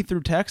with me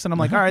through text, and I'm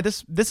like, all right,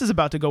 this is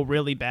about to go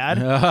really bad.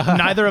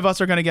 Neither of us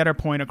are gonna get our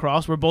point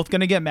across. We're both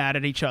gonna get mad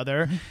at each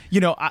other.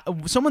 You know,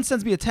 someone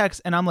sends me a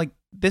text, and I'm like,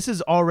 this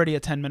is already a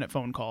 10-minute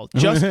phone call.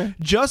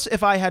 Just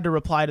if I had to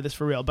reply to this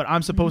for real, but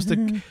I'm supposed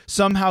to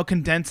somehow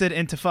condense it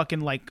into fucking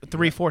like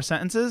 3-4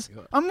 sentences.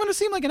 I'm gonna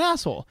seem like an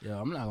asshole. Yeah,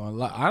 I'm not gonna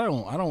lie. I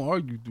don't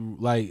argue through,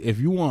 like, if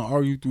you want to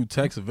argue through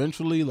text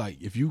eventually,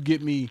 like if you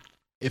get me,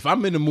 if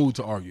I'm in the mood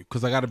to argue,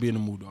 because I got to be in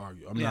the mood to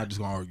argue. I'm not just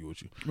gonna argue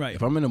with you. Right.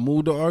 If I'm in the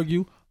mood to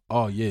argue,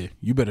 oh yeah,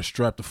 you better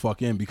strap the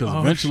fuck in, because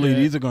eventually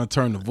these are gonna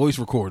turn to voice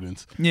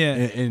recordings. Yeah.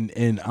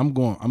 And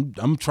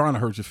I'm trying to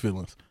hurt your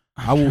feelings.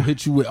 I will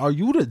hit you with, are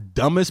you the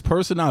dumbest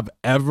person I've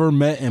ever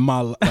met in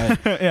my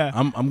life? Like, yeah.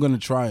 I'm going to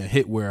try and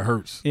hit where it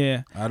hurts.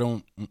 Yeah. I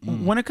don't.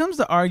 When it comes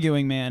to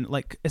arguing, man,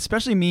 like,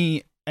 especially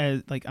me,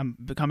 as like I'm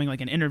becoming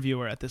like an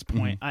interviewer at this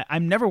point,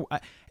 I'm never,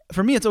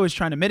 for me, it's always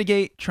trying to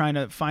mitigate, trying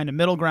to find a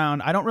middle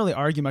ground. I don't really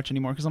argue much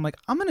anymore because I'm like,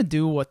 I'm going to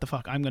do what the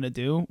fuck I'm going to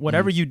do.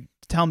 Whatever you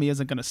tell me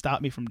isn't going to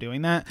stop me from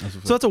doing that.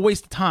 So it's a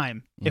waste of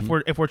time if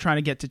we're trying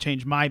to get to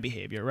change my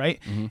behavior, right?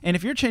 And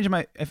if you're changing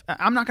if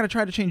I'm not going to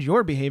try to change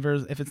your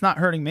behaviors, if it's not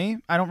hurting me,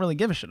 I don't really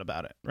give a shit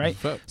about it, right?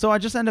 So I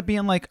just end up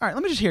being like, all right,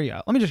 let me just hear you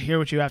out. Let me just hear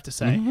what you have to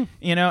say,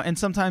 you know? And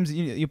sometimes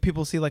you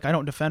people see like I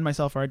don't defend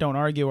myself, or I don't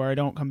argue, or I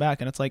don't come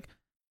back, and it's like,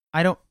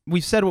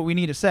 we've said what we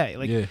need to say.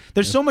 Like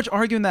there's so much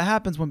arguing that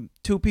happens when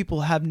two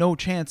people have no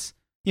chance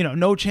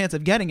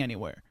of getting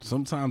anywhere.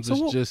 Sometimes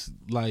it's just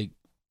like,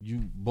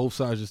 both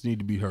sides just need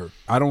to be heard.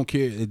 I don't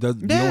care. It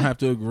doesn't. Yeah. We don't have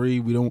to agree.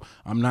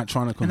 I'm not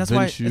trying to convince you.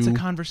 And that's why it's a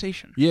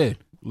conversation. Yeah.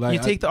 Like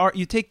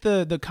you take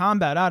the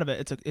combat out of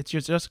it. It's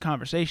just a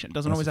conversation. It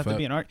doesn't always have to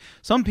be an argument.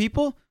 Some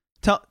people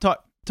talk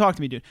to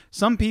me, dude.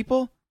 Some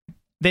people,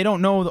 they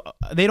don't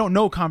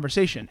know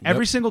conversation. Yep.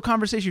 Every single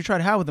conversation you try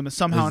to have with them is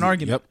somehow an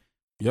argument.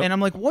 Yep. And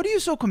I'm like, what are you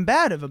so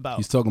combative about?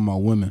 He's talking about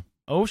women.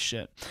 Oh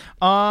shit.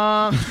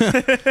 Or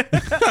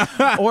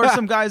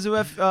some guys who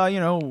have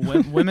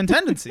women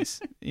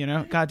tendencies. You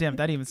know, goddamn,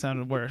 that even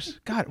sounded worse.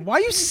 God, why are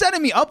you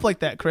setting me up like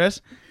that,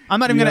 Chris? I'm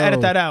not even gonna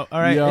edit that out.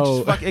 All right,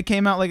 it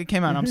came out like it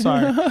came out. I'm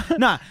sorry.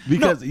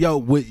 Because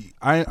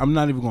I'm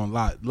not even gonna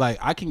lie. Like,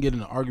 I can get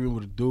in an argument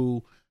with a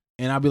dude,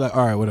 and I'll be like,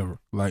 all right, whatever.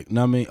 Like,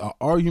 know what I mean? An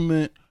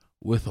argument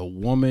with a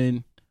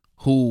woman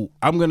who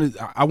I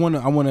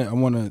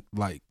wanna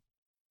like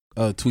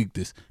tweak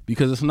this,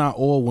 because it's not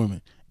all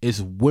women. It's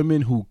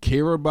women who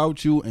care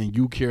about you and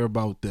you care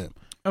about them.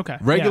 Okay.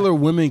 Regular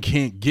women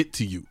can't get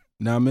to you.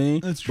 Know what I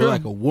mean? That's true. But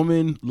like a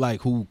woman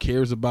like who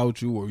cares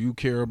about you or you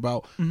care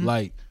about,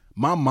 like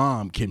my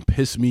mom can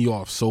piss me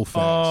off so fast.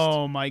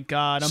 Oh my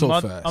God.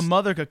 Fast. A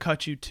mother could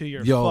cut you to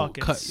your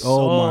fucking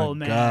soul, oh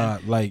my man.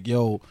 God. Like,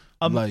 yo,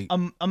 a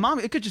mom,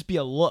 it could just be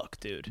a look,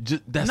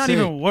 dude. That's not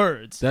even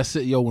words. That's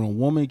it, yo. When a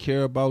woman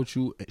care about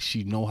you,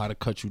 she know how to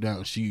cut you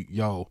down.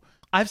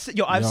 I've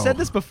said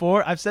this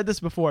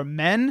before.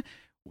 Men,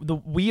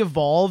 we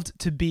evolved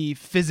to be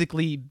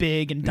physically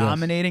big and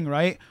dominating,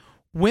 right?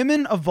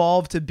 Women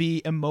evolved to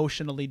be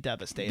emotionally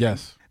devastating.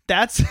 Yes.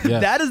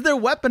 That is their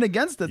weapon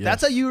against us.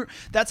 Yes.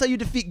 That's how you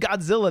defeat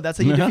Godzilla. That's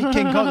how you defeat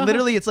King Kong.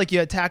 Literally, it's like you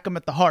attack them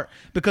at the heart,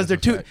 because they're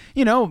too,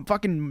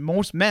 fucking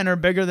most men are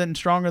bigger than,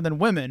 stronger than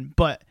women,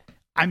 but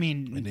I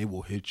mean, and they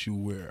will hit you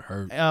where it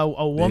hurts.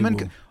 A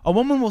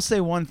woman will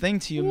say one thing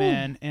to you,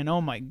 man, and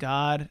oh my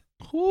God,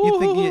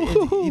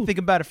 you think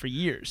about it for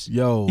years.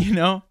 Yo,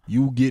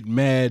 you get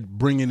mad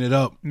bringing it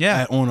up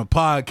on a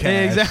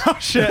podcast.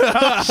 Exactly.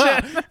 Oh,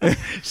 shit.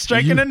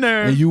 Striking a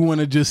nerve. And you want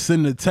to just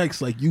send a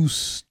text like, you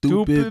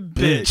stupid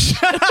bitch.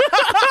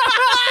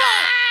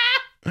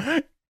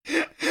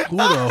 Who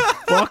the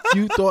fuck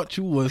you thought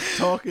you was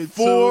talking to?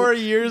 4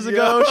 years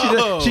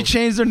ago, she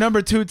changed her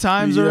number 2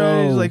 times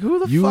already. She's like, who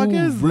the fuck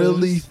is this? You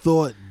really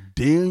thought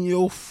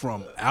Daniel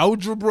from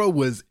Algebra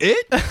was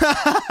it?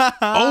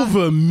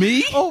 Over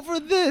me? Over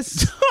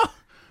this.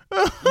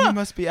 You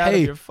must be out of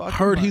your fucking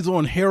heard mind. he's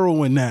on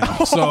heroin now.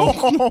 So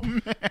Oh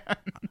man.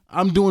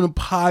 I'm doing a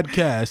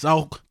podcast.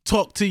 I'll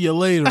talk to you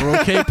later,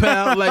 okay,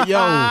 pal? Like,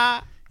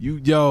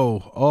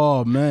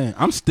 oh man,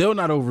 I'm still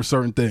not over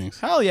certain things.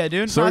 Hell yeah,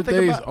 dude. Certain I think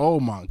things, about, oh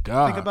my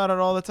God. think about it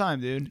all the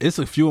time, dude. It's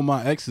a few of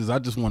my exes I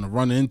just want to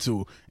run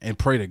into and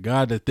pray to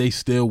God that they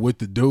still with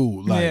the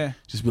dude. Like, Yeah.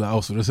 just be like,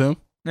 oh, so this him?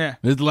 Yeah.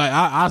 It's like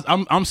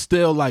I'm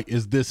still like,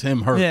 is this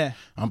him? Her? Yeah.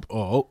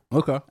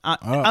 Okay.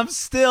 I'm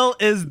still,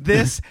 is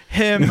this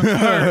him?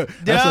 Her?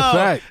 That's a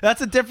fact.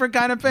 That's a different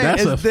kind of pain.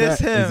 That's a Is this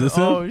fact. him? Is this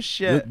him? Oh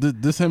shit.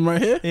 This him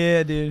right here?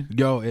 Yeah, dude.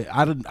 Yo,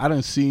 I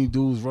done seen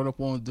dudes run up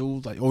on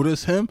dudes like, oh,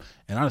 this him,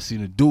 and I done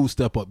seen a dude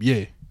step up.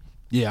 Yeah,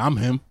 I'm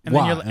him. And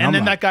why? then, and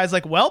then that guy's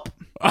like, "Welp,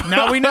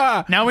 now we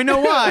know. Now we know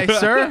why,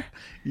 sir."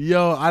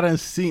 Yo, I done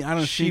seen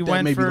that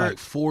went maybe for- like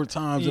 4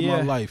 times in Yeah.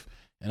 my life,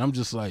 and I'm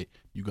just like,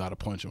 you gotta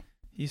punch him.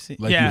 You see,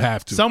 Like, yeah, you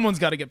have to. Someone's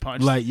got to get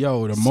punched. Like,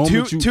 yo, the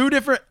moment two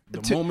different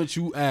moment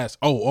you ask,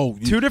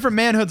 two different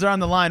manhoods are on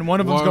the line. One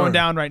of them's going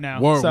down right now.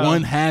 So,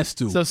 one has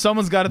to. So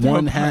someone's got to throw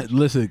One a punch.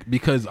 listen,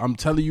 because I'm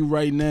telling you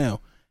right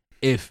now,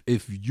 if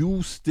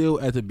you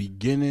still at the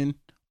beginning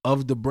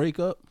of the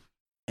breakup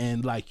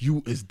and like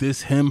is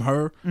this him,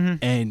 her,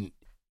 and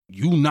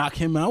you knock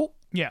him out,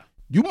 Yeah,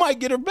 you might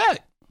get her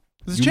back.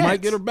 there's a You chance.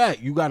 might get her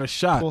back. You got a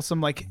shot. Well, some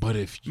like But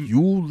if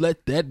you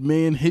let that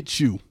man hit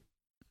you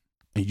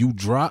and you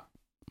drop,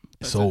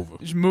 it's over.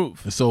 just move.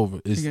 It's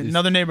over. It's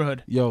Another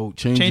neighborhood. yo,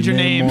 change your your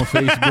name name. on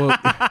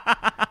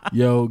Facebook.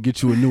 Yo,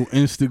 get you a new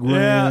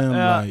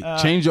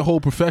Instagram. Change your whole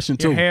profession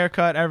Your too.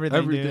 haircut, everything,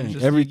 Everything, dude.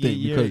 Just everything,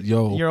 your- because,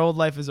 yo, your old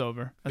life is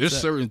over. That's There's it.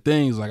 certain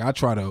things like I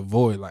try to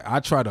avoid. Like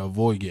I try to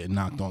avoid getting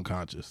knocked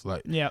unconscious.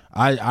 Like Yeah.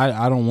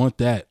 I don't want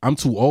that. I'm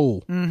too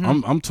old.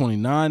 Mhm. I'm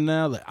 29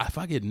 now. Like if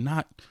I get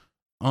knocked,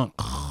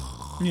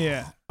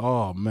 Yeah.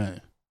 oh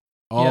man,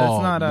 oh Yeah,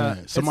 it's not,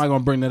 man. Somebody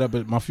gonna bring that up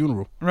at my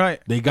funeral. Right.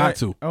 They got Right.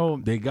 to. Oh,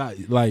 They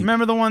got like,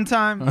 remember the one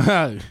time?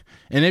 and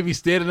they be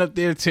standing up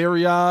there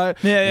teary eyed.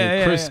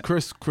 Yeah.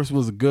 Chris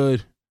was a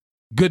good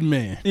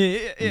man.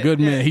 Yeah. Good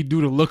yeah. man. He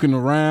do the looking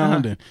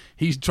around and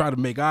he's trying to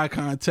make eye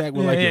contact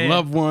with your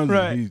loved ones.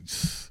 Right. And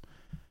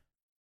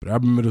but I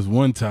remember this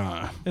one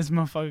time, This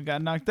motherfucker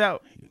got knocked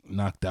out.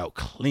 knocked out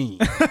clean.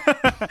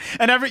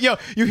 And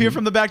you hear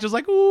from the back just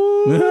like,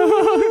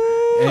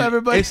 ooh, And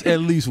everybody. it's at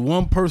least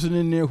one person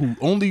in there who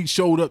only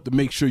showed up to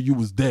make sure you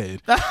was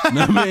dead. You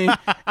know what I mean?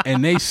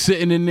 And they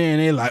sitting in there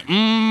and they like,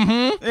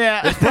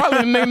 Yeah. It's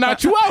probably they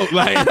knocked you out.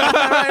 Like,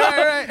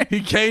 right. he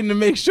came to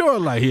make sure,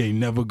 like, he ain't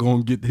never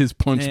gonna get his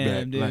punch Damn,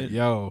 back. dude. Like,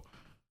 yo,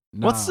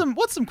 nah.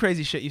 What's some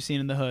crazy shit you've seen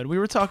in the hood? We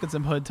were talking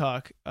some hood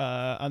talk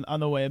on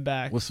the way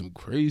back. What's some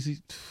crazy?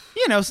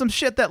 You know, some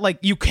shit that like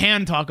you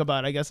can talk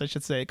about, I guess I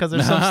should say, because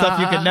there's some stuff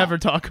you can never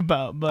talk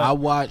about. But I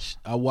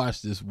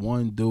watched this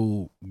one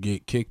dude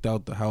get kicked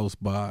out the house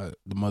by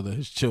the mother of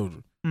his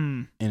children.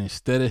 And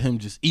instead of him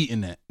just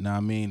eating that, now I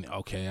mean,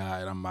 okay, all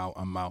right, I'm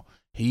out.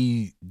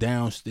 He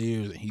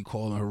downstairs and he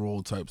calling her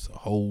all types of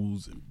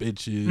hoes and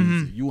bitches.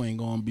 And you ain't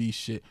gonna be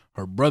shit.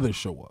 Her brother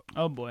show up.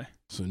 oh boy,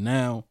 So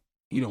now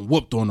he done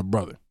whooped on the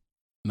brother.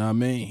 Know what I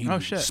mean? He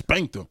shit.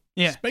 spanked him.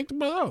 Yeah. Spanked the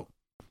brother out.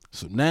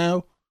 So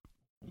now,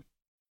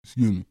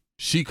 excuse me,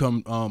 she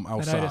come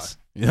outside. That-itis.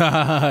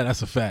 Yeah,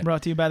 that's a fact.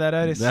 brought to you by that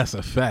itis. That's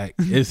a fact.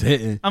 It's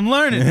hitting. I'm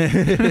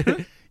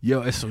learning.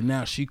 Yo, and so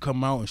now she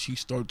come out and she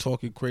start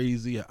talking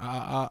crazy.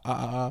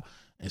 And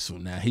so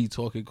now he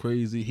talking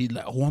crazy. He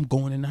like, oh, I'm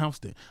going in the house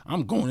then.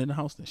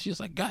 She's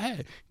like, go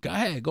ahead,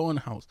 go in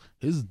the house.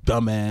 His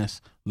dumb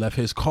ass left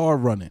his car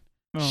running.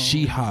 Oh.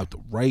 She hopped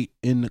right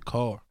in the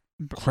car,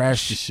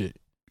 crashed the shit.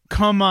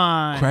 Come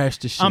on.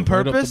 Crashed the shit On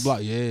right up purpose? the block.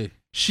 Yeah,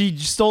 She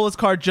stole his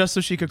car just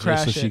so she could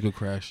crash just so it. she could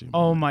crash it.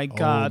 Oh man. my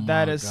god,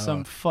 that my is God.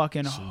 some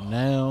fucking So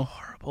now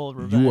horrible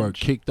revenge. you are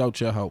kicked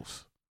out your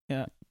house.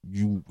 Yeah.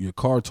 Your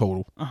car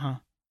total. Uh-huh.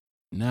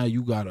 Now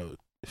you gotta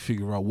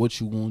figure out what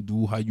you gonna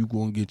do, how you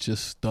gonna get your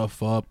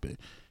stuff up. And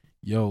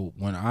yo,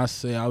 when I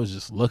say I was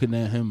just looking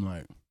at him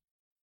like,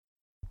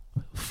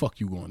 fuck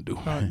you gonna do,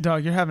 man?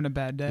 Dog, you're having a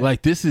bad day.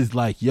 Like this is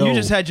like, yo, you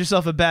just had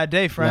yourself a bad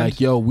day, friend. like,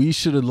 yo, we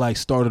should have like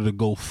started a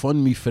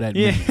GoFundMe for that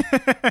yeah.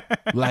 man.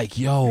 Like,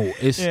 yo,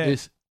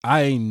 it's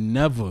I ain't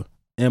never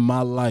in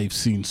my life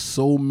seen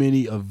so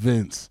many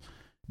events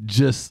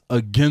just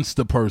against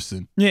the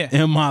person yeah.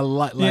 in my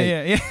life. Like,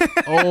 yeah.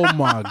 oh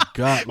my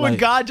God. When like,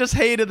 God just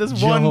hated this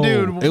one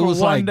dude for it was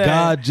one like day.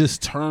 God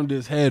just turned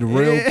his head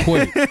real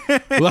quick.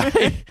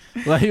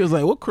 like he was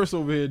like, what Chris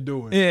over here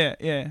doing?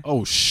 Yeah.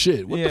 Oh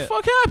shit, what the Yeah.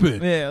 fuck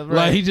happened? Yeah, right.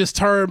 Like he just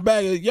turned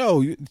back.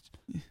 Yo,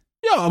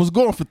 I was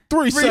going for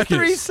 3 seconds.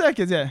 3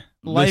 seconds, yeah.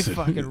 Life Listen,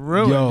 fucking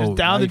ruined. yo, Just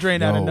down the life,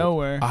 drain out of yo,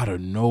 nowhere. Out of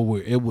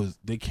nowhere.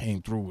 They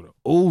came through with an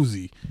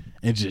Uzi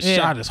and just Yeah.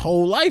 shot his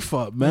whole life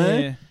up,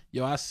 man. Yeah.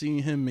 Yo, I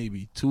seen him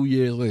maybe 2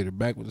 years later,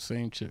 back with the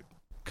same chick.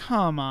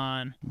 Come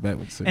on. Back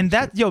with the same And chick.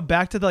 that, yo,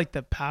 back to like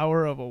the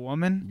power of a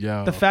woman.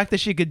 Yo. The fact that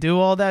she could do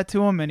all that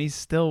to him and he's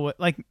still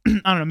like, I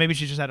don't know, maybe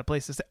she just had a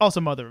place to stay. Also,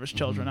 mother of his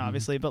children,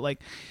 obviously. But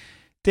like,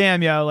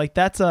 damn, yo, like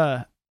that's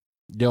a.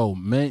 Yo,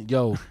 man,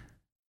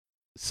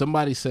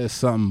 somebody said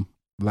something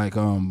like,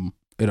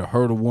 it'll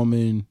hurt a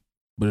woman,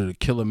 but it'll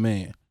kill a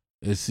man.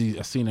 I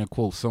seen that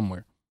quote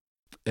somewhere,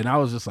 and I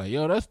was just like,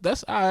 yo,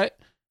 that's all right.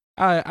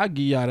 I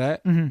give y'all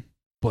that. Mm-hmm.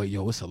 But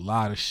yo, it's a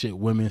lot of shit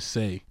women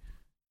say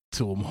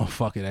to a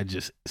motherfucker that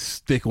just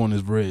stick on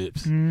his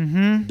ribs.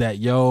 Mm-hmm. That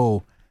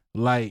yo,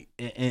 like,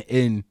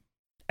 and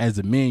as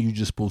a man, you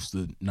just supposed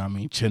to, know what I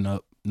mean, chin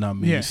up, know what I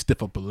mean,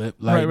 stiff up a lip,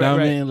 like, know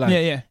what I mean, like,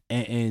 yeah.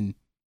 And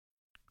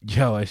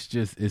yo, it's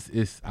just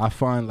it's I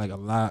find like a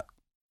lot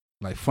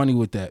like funny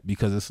with that,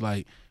 because it's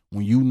like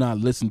when you not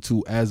listened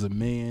to as a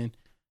man,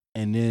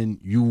 and then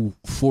you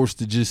forced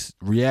to just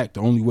react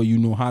the only way you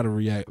know how to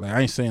react. Like,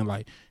 I ain't saying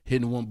like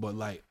hitting one, but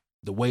like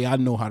the way I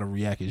know how to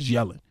react is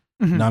yelling.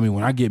 Mm-hmm. You know what I mean?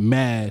 When I get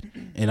mad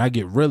and I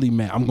get really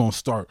mad, I'm gonna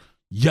start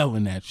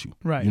yelling at you.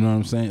 Right. You know what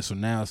I'm saying? So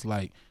now it's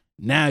like,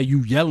 now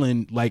you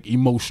yelling like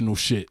emotional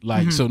shit.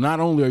 Like, so not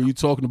only are you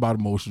talking about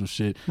emotional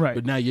shit, right,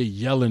 but now you're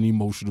yelling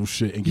emotional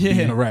shit and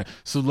being around.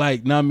 So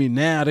like, know what I mean?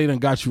 Now they done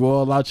got you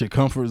all out your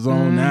comfort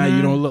zone. Now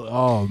you don't look,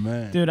 oh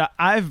man. Dude,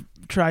 I've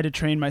tried to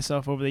train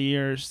myself over the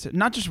years, to,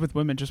 not just with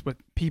women, just with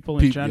people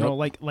in general.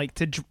 Like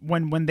to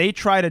when they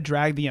try to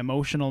drag the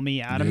emotional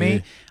me out of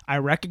me, I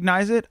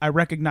recognize it. I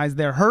recognize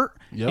their hurt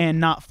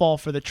and not fall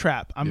for the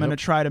trap. I'm gonna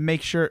try to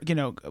make sure, you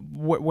know,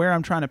 where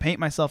I'm trying to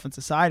paint myself in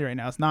society right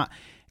now. It's not.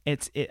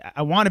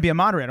 I want to be a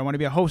moderator. I want to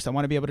be a host. I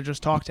want to be able to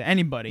just talk to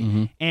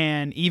anybody,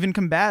 and even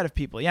combative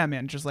people. Yeah,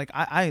 man. Just like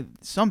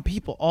some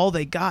people, all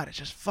they got is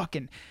just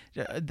fucking.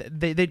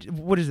 They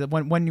what is it?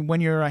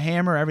 When you're a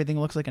hammer, everything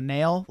looks like a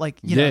nail. Like,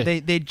 you know,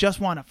 they just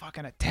want to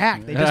fucking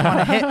attack. They just want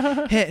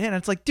to hit. And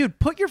it's like, dude,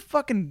 put your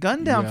fucking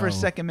gun down for a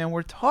second, man.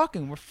 We're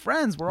talking. We're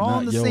friends. We're all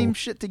in the same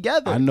shit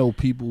together. I know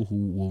people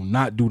who will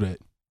not do that.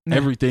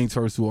 Everything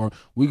turns to, or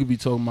we could be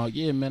talking about,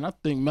 yeah, man, I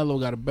think Melo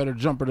got a better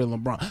jumper than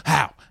LeBron.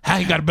 How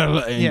he got a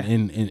better,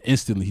 and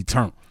instantly he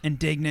turned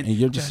indignant, and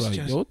you're just like,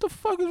 yo, what the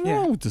fuck is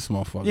wrong with this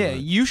motherfucker? Yeah,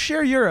 you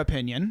share your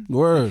opinion.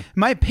 Word.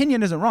 My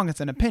opinion isn't wrong; it's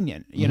an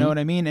opinion. You know what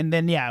I mean? And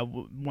then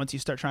once you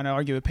start trying to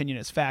argue opinion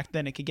as fact,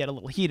 then it could get a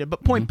little heated.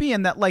 But point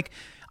being that, like,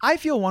 I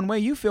feel one way,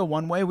 you feel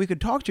one way. We could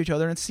talk to each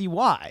other and see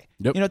why.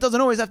 You know, it doesn't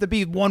always have to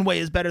be one way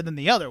is better than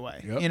the other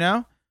way. You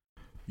know?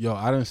 Yo,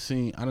 I done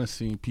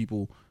seen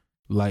people.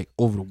 Like,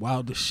 over the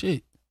wildest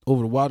shit.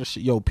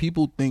 Yo,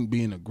 people think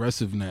being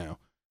aggressive now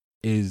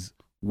is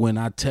when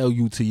I tell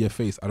you to your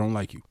face, I don't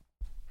like you.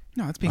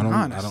 No, it's being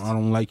honest. I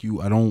don't like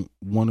you. I don't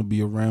want to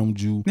be around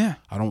you. Yeah.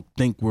 I don't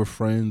think we're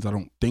friends. I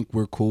don't think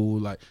we're cool.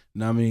 Like,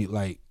 know what I mean?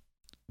 Like,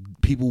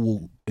 people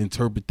will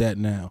interpret that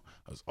now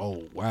as,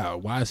 oh wow,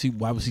 why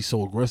was he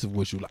so aggressive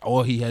with you? Like,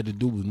 all he had to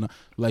do was not,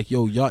 like,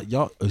 yo,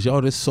 y'all is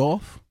y'all this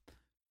soft?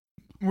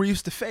 We're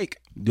used to fake.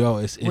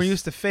 Yo, we're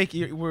used to fake.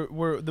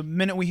 We're the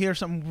minute we hear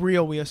something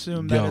real, we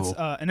assume that it's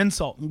an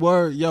insult.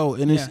 Word, yo,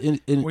 and it's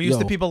we're used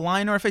to people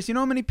lying to our face. You know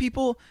how many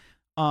people?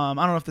 I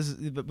don't know if this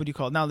is what do you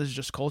call it now. This is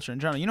just culture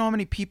in general. You know how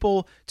many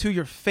people to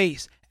your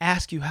face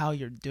ask you how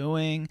you're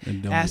doing,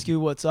 ask you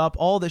what's up,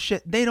 all this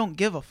shit. They don't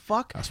give a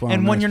fuck. That's why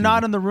and when you're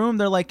not in the room,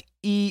 they're like,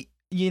 you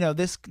know,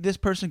 this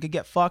person could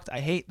get fucked. I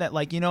hate that.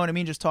 Like, you know what I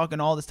mean? Just talking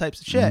all this types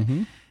of shit,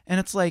 and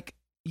it's like,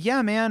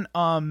 yeah, man.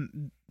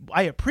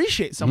 I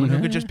appreciate someone who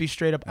could just be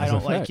straight up, I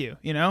don't like you,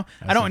 you know?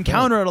 I don't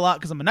encounter it a lot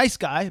because I'm a nice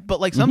guy,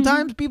 but like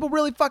sometimes people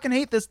really fucking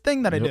hate this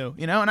thing that I do,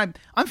 you know? And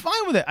I'm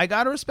fine with it. I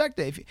gotta respect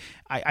it.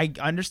 I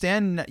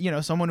understand, you know,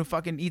 someone who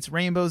fucking eats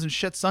rainbows and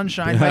shit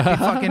sunshine might be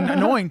fucking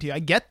annoying to you. I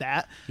get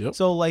that.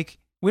 So like,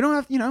 we don't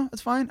have, you know,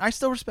 it's fine. I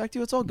still respect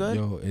you. It's all good.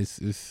 Yo, it's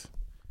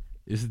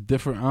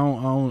different. I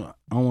don't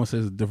want to say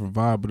it's a different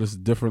vibe, but it's a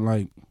different,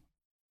 like,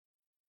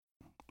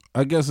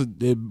 I guess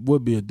it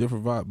would be a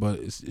different vibe, but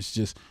it's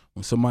just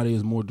when somebody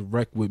is more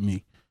direct with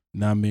me, you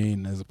know what I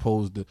mean, as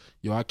opposed to,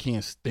 yo, I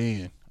can't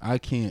stand. I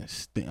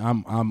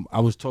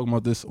was talking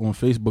about this on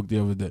Facebook the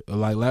other day,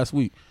 like last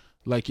week.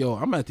 Like, yo,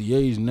 I'm at the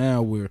age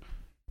now where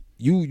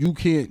you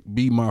can't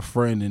be my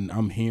friend and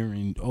I'm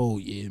hearing, oh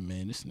yeah,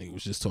 man, this nigga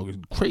was just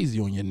talking crazy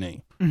on your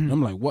name. And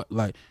I'm like, what?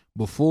 Like,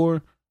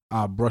 before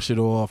I brush it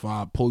off,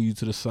 I pull you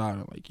to the side.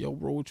 I'm like, yo,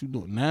 bro, what you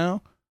doing?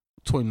 Now,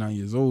 29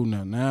 years old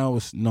now. Now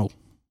it's no.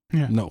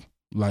 Yeah. No.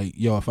 Like,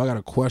 yo, if I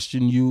gotta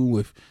question you,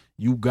 if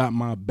you got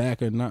my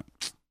back or not,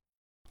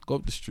 go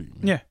up the street,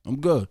 man. Yeah. I'm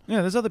good.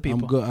 Yeah, there's other people.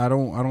 I'm good. I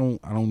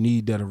don't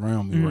need that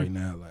around me right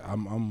now. Like,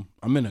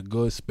 I'm in a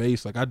good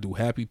space. Like, I do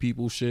happy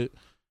people shit.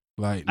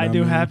 Like, I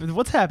do happy.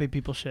 What's happy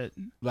people shit?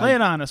 Like, lay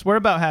it on us. We're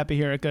about happy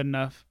here at Good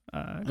Enough.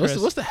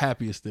 What's the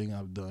happiest thing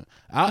I've done?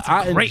 That's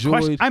a great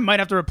question. I might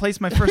have to replace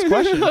my first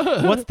question.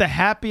 What's the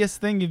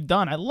happiest thing you've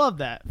done? I love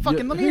that.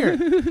 Fucking let me hear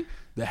it.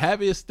 The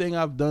happiest thing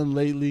I've done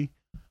lately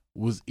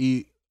was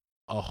eat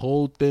a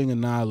whole thing of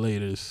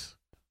Annihilators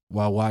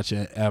while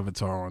watching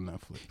Avatar on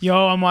Netflix.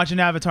 Yo, I'm watching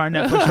Avatar on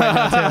Netflix right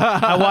now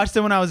too. I watched it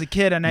when I was a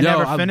kid and I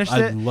never finished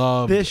it. I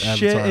love this Avatar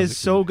shit is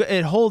so good.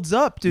 It holds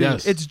up, dude.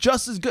 Yes. It's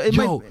just as good.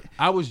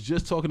 I was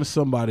just talking to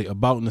somebody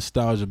about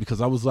nostalgia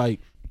because I was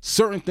like,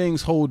 certain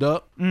things hold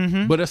up,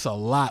 but it's a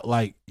lot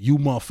like you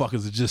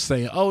motherfuckers are just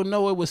saying, "Oh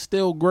no, it was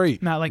still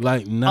great." Nah, like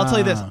nah. I'll tell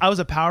you this: I was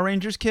a Power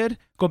Rangers kid.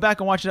 Go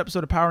back and watch an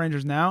episode of Power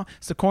Rangers now.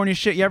 It's the corniest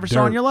shit you ever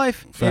saw in your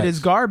life. Facts. It is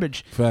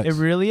garbage. Facts. It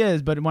really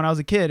is. But when I was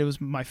a kid, it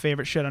was my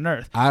favorite shit on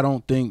earth. I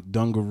don't think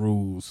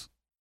Dungaroos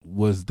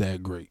was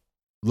that great.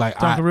 Like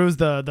Dungaroos,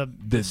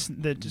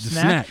 the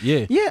snack.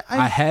 Yeah, Yeah,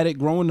 I had it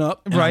growing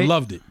up, and Right. I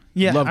loved it.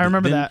 Yeah, Loved I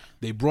remember Then that.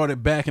 They brought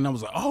it back, and I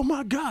was like, "Oh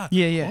my god,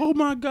 Yeah. oh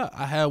my god!"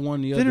 I had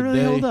one the other Didn't really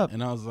day, hold up.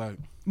 and I was like,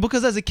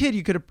 Because as a kid,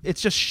 you could.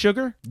 It's just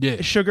sugar. Yeah.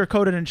 It's sugar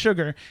coated in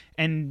sugar,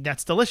 and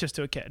that's delicious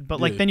to a kid.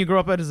 But like Yeah. then you grow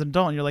up as an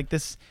adult, and you're like,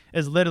 this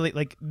is literally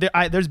like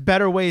there's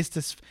better ways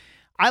to.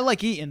 I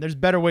like eating. There's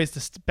better ways to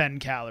spend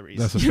calories.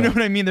 That's a You know fact.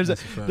 what I mean? There's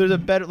That's a fact. there's a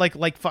better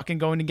like fucking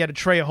going to get a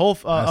tray of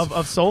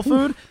soul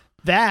food.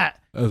 That's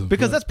a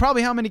Because fact. that's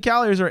probably how many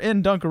calories are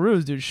in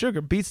Dunkaroos, dude.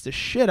 Sugar beats the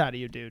shit out of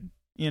you, dude.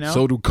 You know.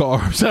 So do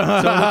carbs. So the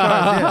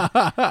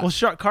carbs, yeah. Well,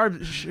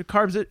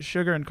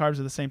 sugar and carbs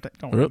are the same thing.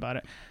 Don't worry Yep. about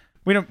it.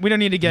 We don't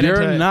need to get You're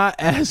into it. not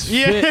as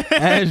Yeah. fit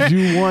as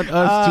you want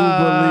us to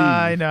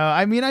I believe. know.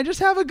 I mean, I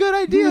just have a good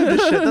idea of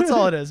this shit. That's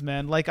all it is,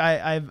 man. Like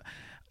I've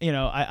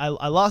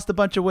I lost a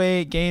bunch of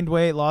weight, gained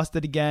weight, lost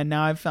it again.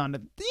 Now I've found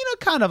a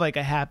kind of like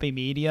a happy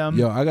medium.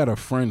 Yo, I got a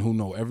friend who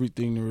know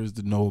everything there is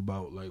to know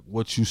about like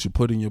what you should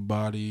put in your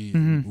body,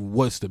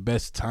 what's the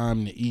best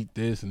time to eat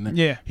this and that.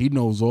 Yeah. He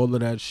knows all of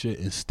that shit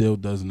and still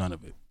does none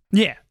of it.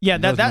 Yeah.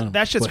 Does none of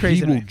That it. shit's But crazy.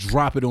 He to will me.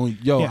 drop it on.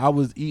 Yo, Yeah. I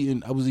was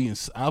eating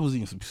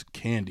some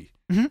candy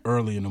Mm-hmm.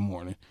 early in the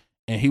morning.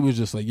 And he was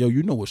just like, yo,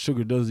 you know what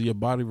sugar does to your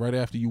body right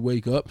after you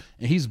wake up?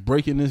 And he's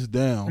breaking this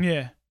down.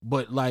 Yeah.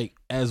 But like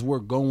as we're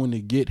going to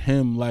get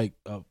him like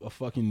a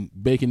fucking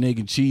bacon, egg,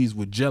 and cheese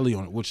with jelly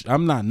on it, which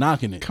I'm not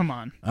knocking it. Come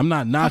on. I'm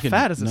not knocking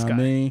fat it. is this know guy? what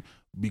I mean?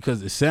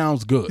 Because it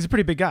sounds good. He's a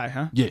pretty big guy,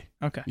 huh? Yeah.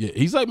 Okay. Yeah.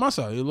 He's like my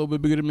size. He's a little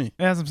bit bigger than me.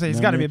 That's what I'm saying. He's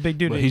Know got what to I be a mean? big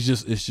dude. But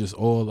it's just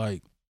all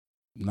like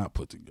not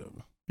put together.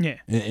 Yeah.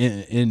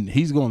 And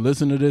he's gonna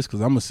listen to this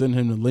because I'm gonna send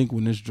him the link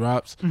when this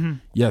drops. Mm-hmm.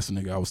 Yes,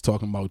 nigga, I was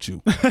talking about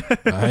you.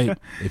 All right,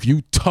 if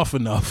you tough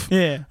enough,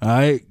 Yeah. all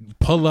right,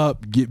 pull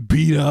up, get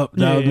beat up.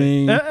 Know what I Yeah.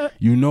 mean?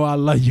 You know I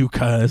love you,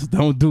 cuz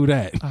don't do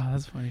that. Oh,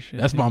 that's funny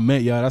shit. That's my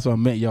man, y'all. That's what I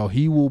meant, y'all.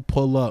 He will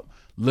pull up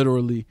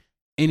literally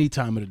any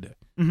time of the day.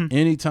 Mhm.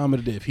 Any time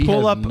of the day. If he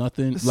Pull has up,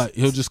 nothing, like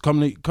he'll just come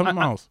to my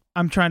house.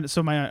 I'm trying to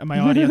so my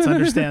audience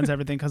understands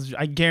everything because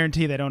I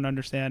guarantee they don't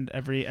understand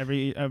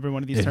every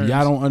one of these If terms.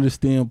 y'all don't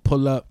understand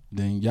pull up,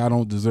 then y'all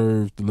don't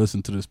deserve to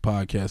listen to this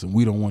podcast, and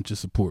we don't want your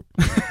support.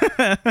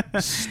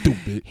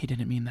 Stupid. He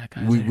didn't mean that,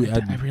 guys.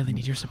 I I really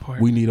need your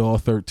support. We need all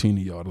 13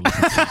 of y'all to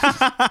listen to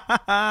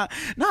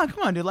this. No,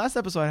 come on, dude. Last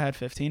episode I had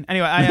 15.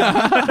 Anyway,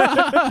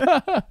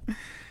 I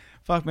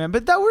fuck, man.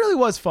 But that really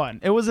was fun.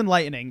 It was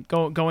enlightening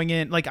going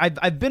in. Like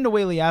I've been to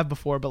Whaley Ave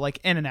before, but like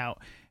in and out.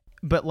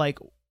 But like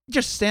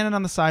just standing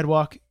on the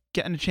sidewalk,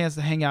 getting a chance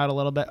to hang out a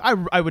little bit.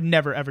 I would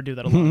never ever do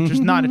that alone.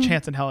 Just not a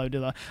chance in hell I would do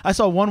that. I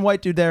saw one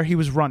white dude there. He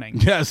was running.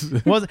 Yes.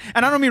 And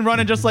I don't mean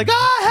running just like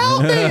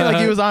help me, like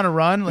he was on a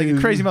run, like a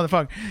crazy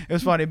motherfucker. It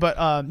was funny,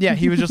 but yeah,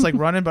 he was just like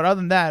running. But other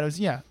than that, it was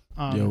Yo,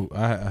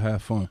 I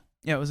had fun.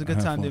 yeah, it was a good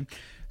had time, fun. dude.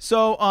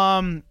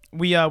 So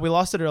we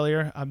lost it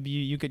earlier.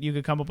 You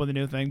could come up with a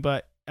new thing,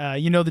 but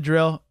you know the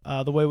drill.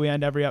 The way we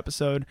end every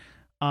episode.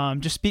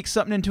 Just speak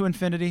something into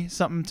infinity,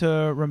 something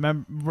to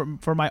remember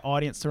for my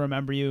audience to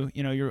remember you.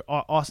 You know your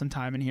awesome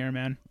time in here,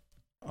 man.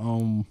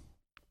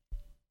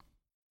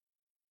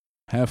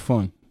 Have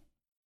fun,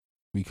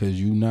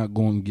 because you're not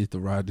going to get to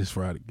ride this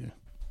ride again.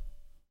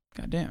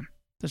 God damn.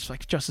 That's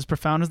like just as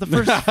profound as the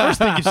first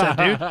thing you said,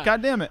 dude.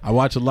 God damn it. I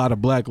watch a lot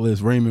of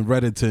Blacklist. Raymond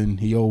Reddington,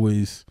 he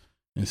always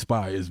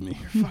inspires me.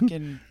 You're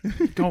fucking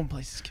going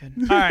places, kid.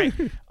 All right.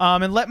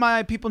 And let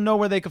my people know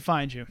where they can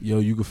find you. Yo,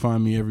 you can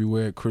find me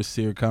everywhere at Chris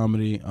Sear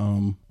Comedy.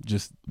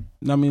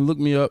 Look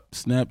me up.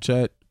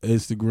 Snapchat,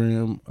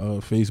 Instagram,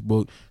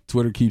 Facebook.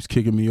 Twitter keeps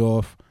kicking me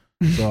off.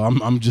 So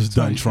I'm just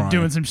done trying.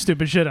 Doing some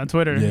stupid shit on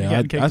Twitter. Yeah,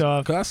 Getting kicked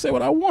off. Cause I say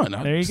what I want.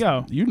 There you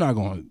go. You're not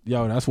going.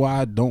 Yo, that's why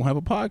I don't have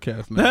a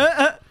podcast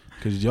now.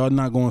 Because y'all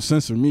not going to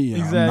censor me.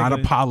 Exactly. I'm not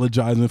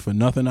apologizing for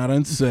nothing I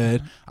done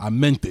said. I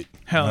meant it.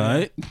 Hell yeah. All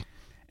right?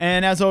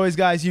 And as always,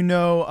 guys, you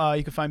know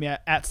you can find me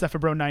at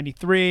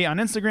StephaBro93 on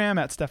Instagram,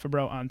 at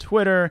StephaBro on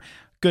Twitter,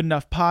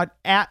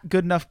 at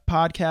Good Enough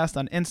Podcast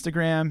on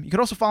Instagram. You could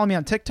also follow me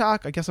on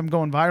TikTok. I guess I'm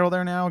going viral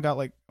there now. Got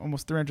like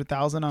almost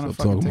 300,000 on a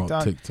fucking talking TikTok.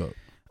 about TikTok.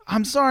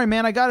 I'm sorry,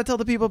 man. I got to tell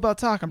the people about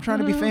talk. I'm trying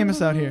to be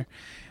famous out here.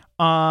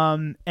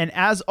 And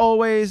as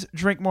always,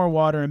 drink more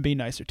water and be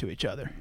nicer to each other.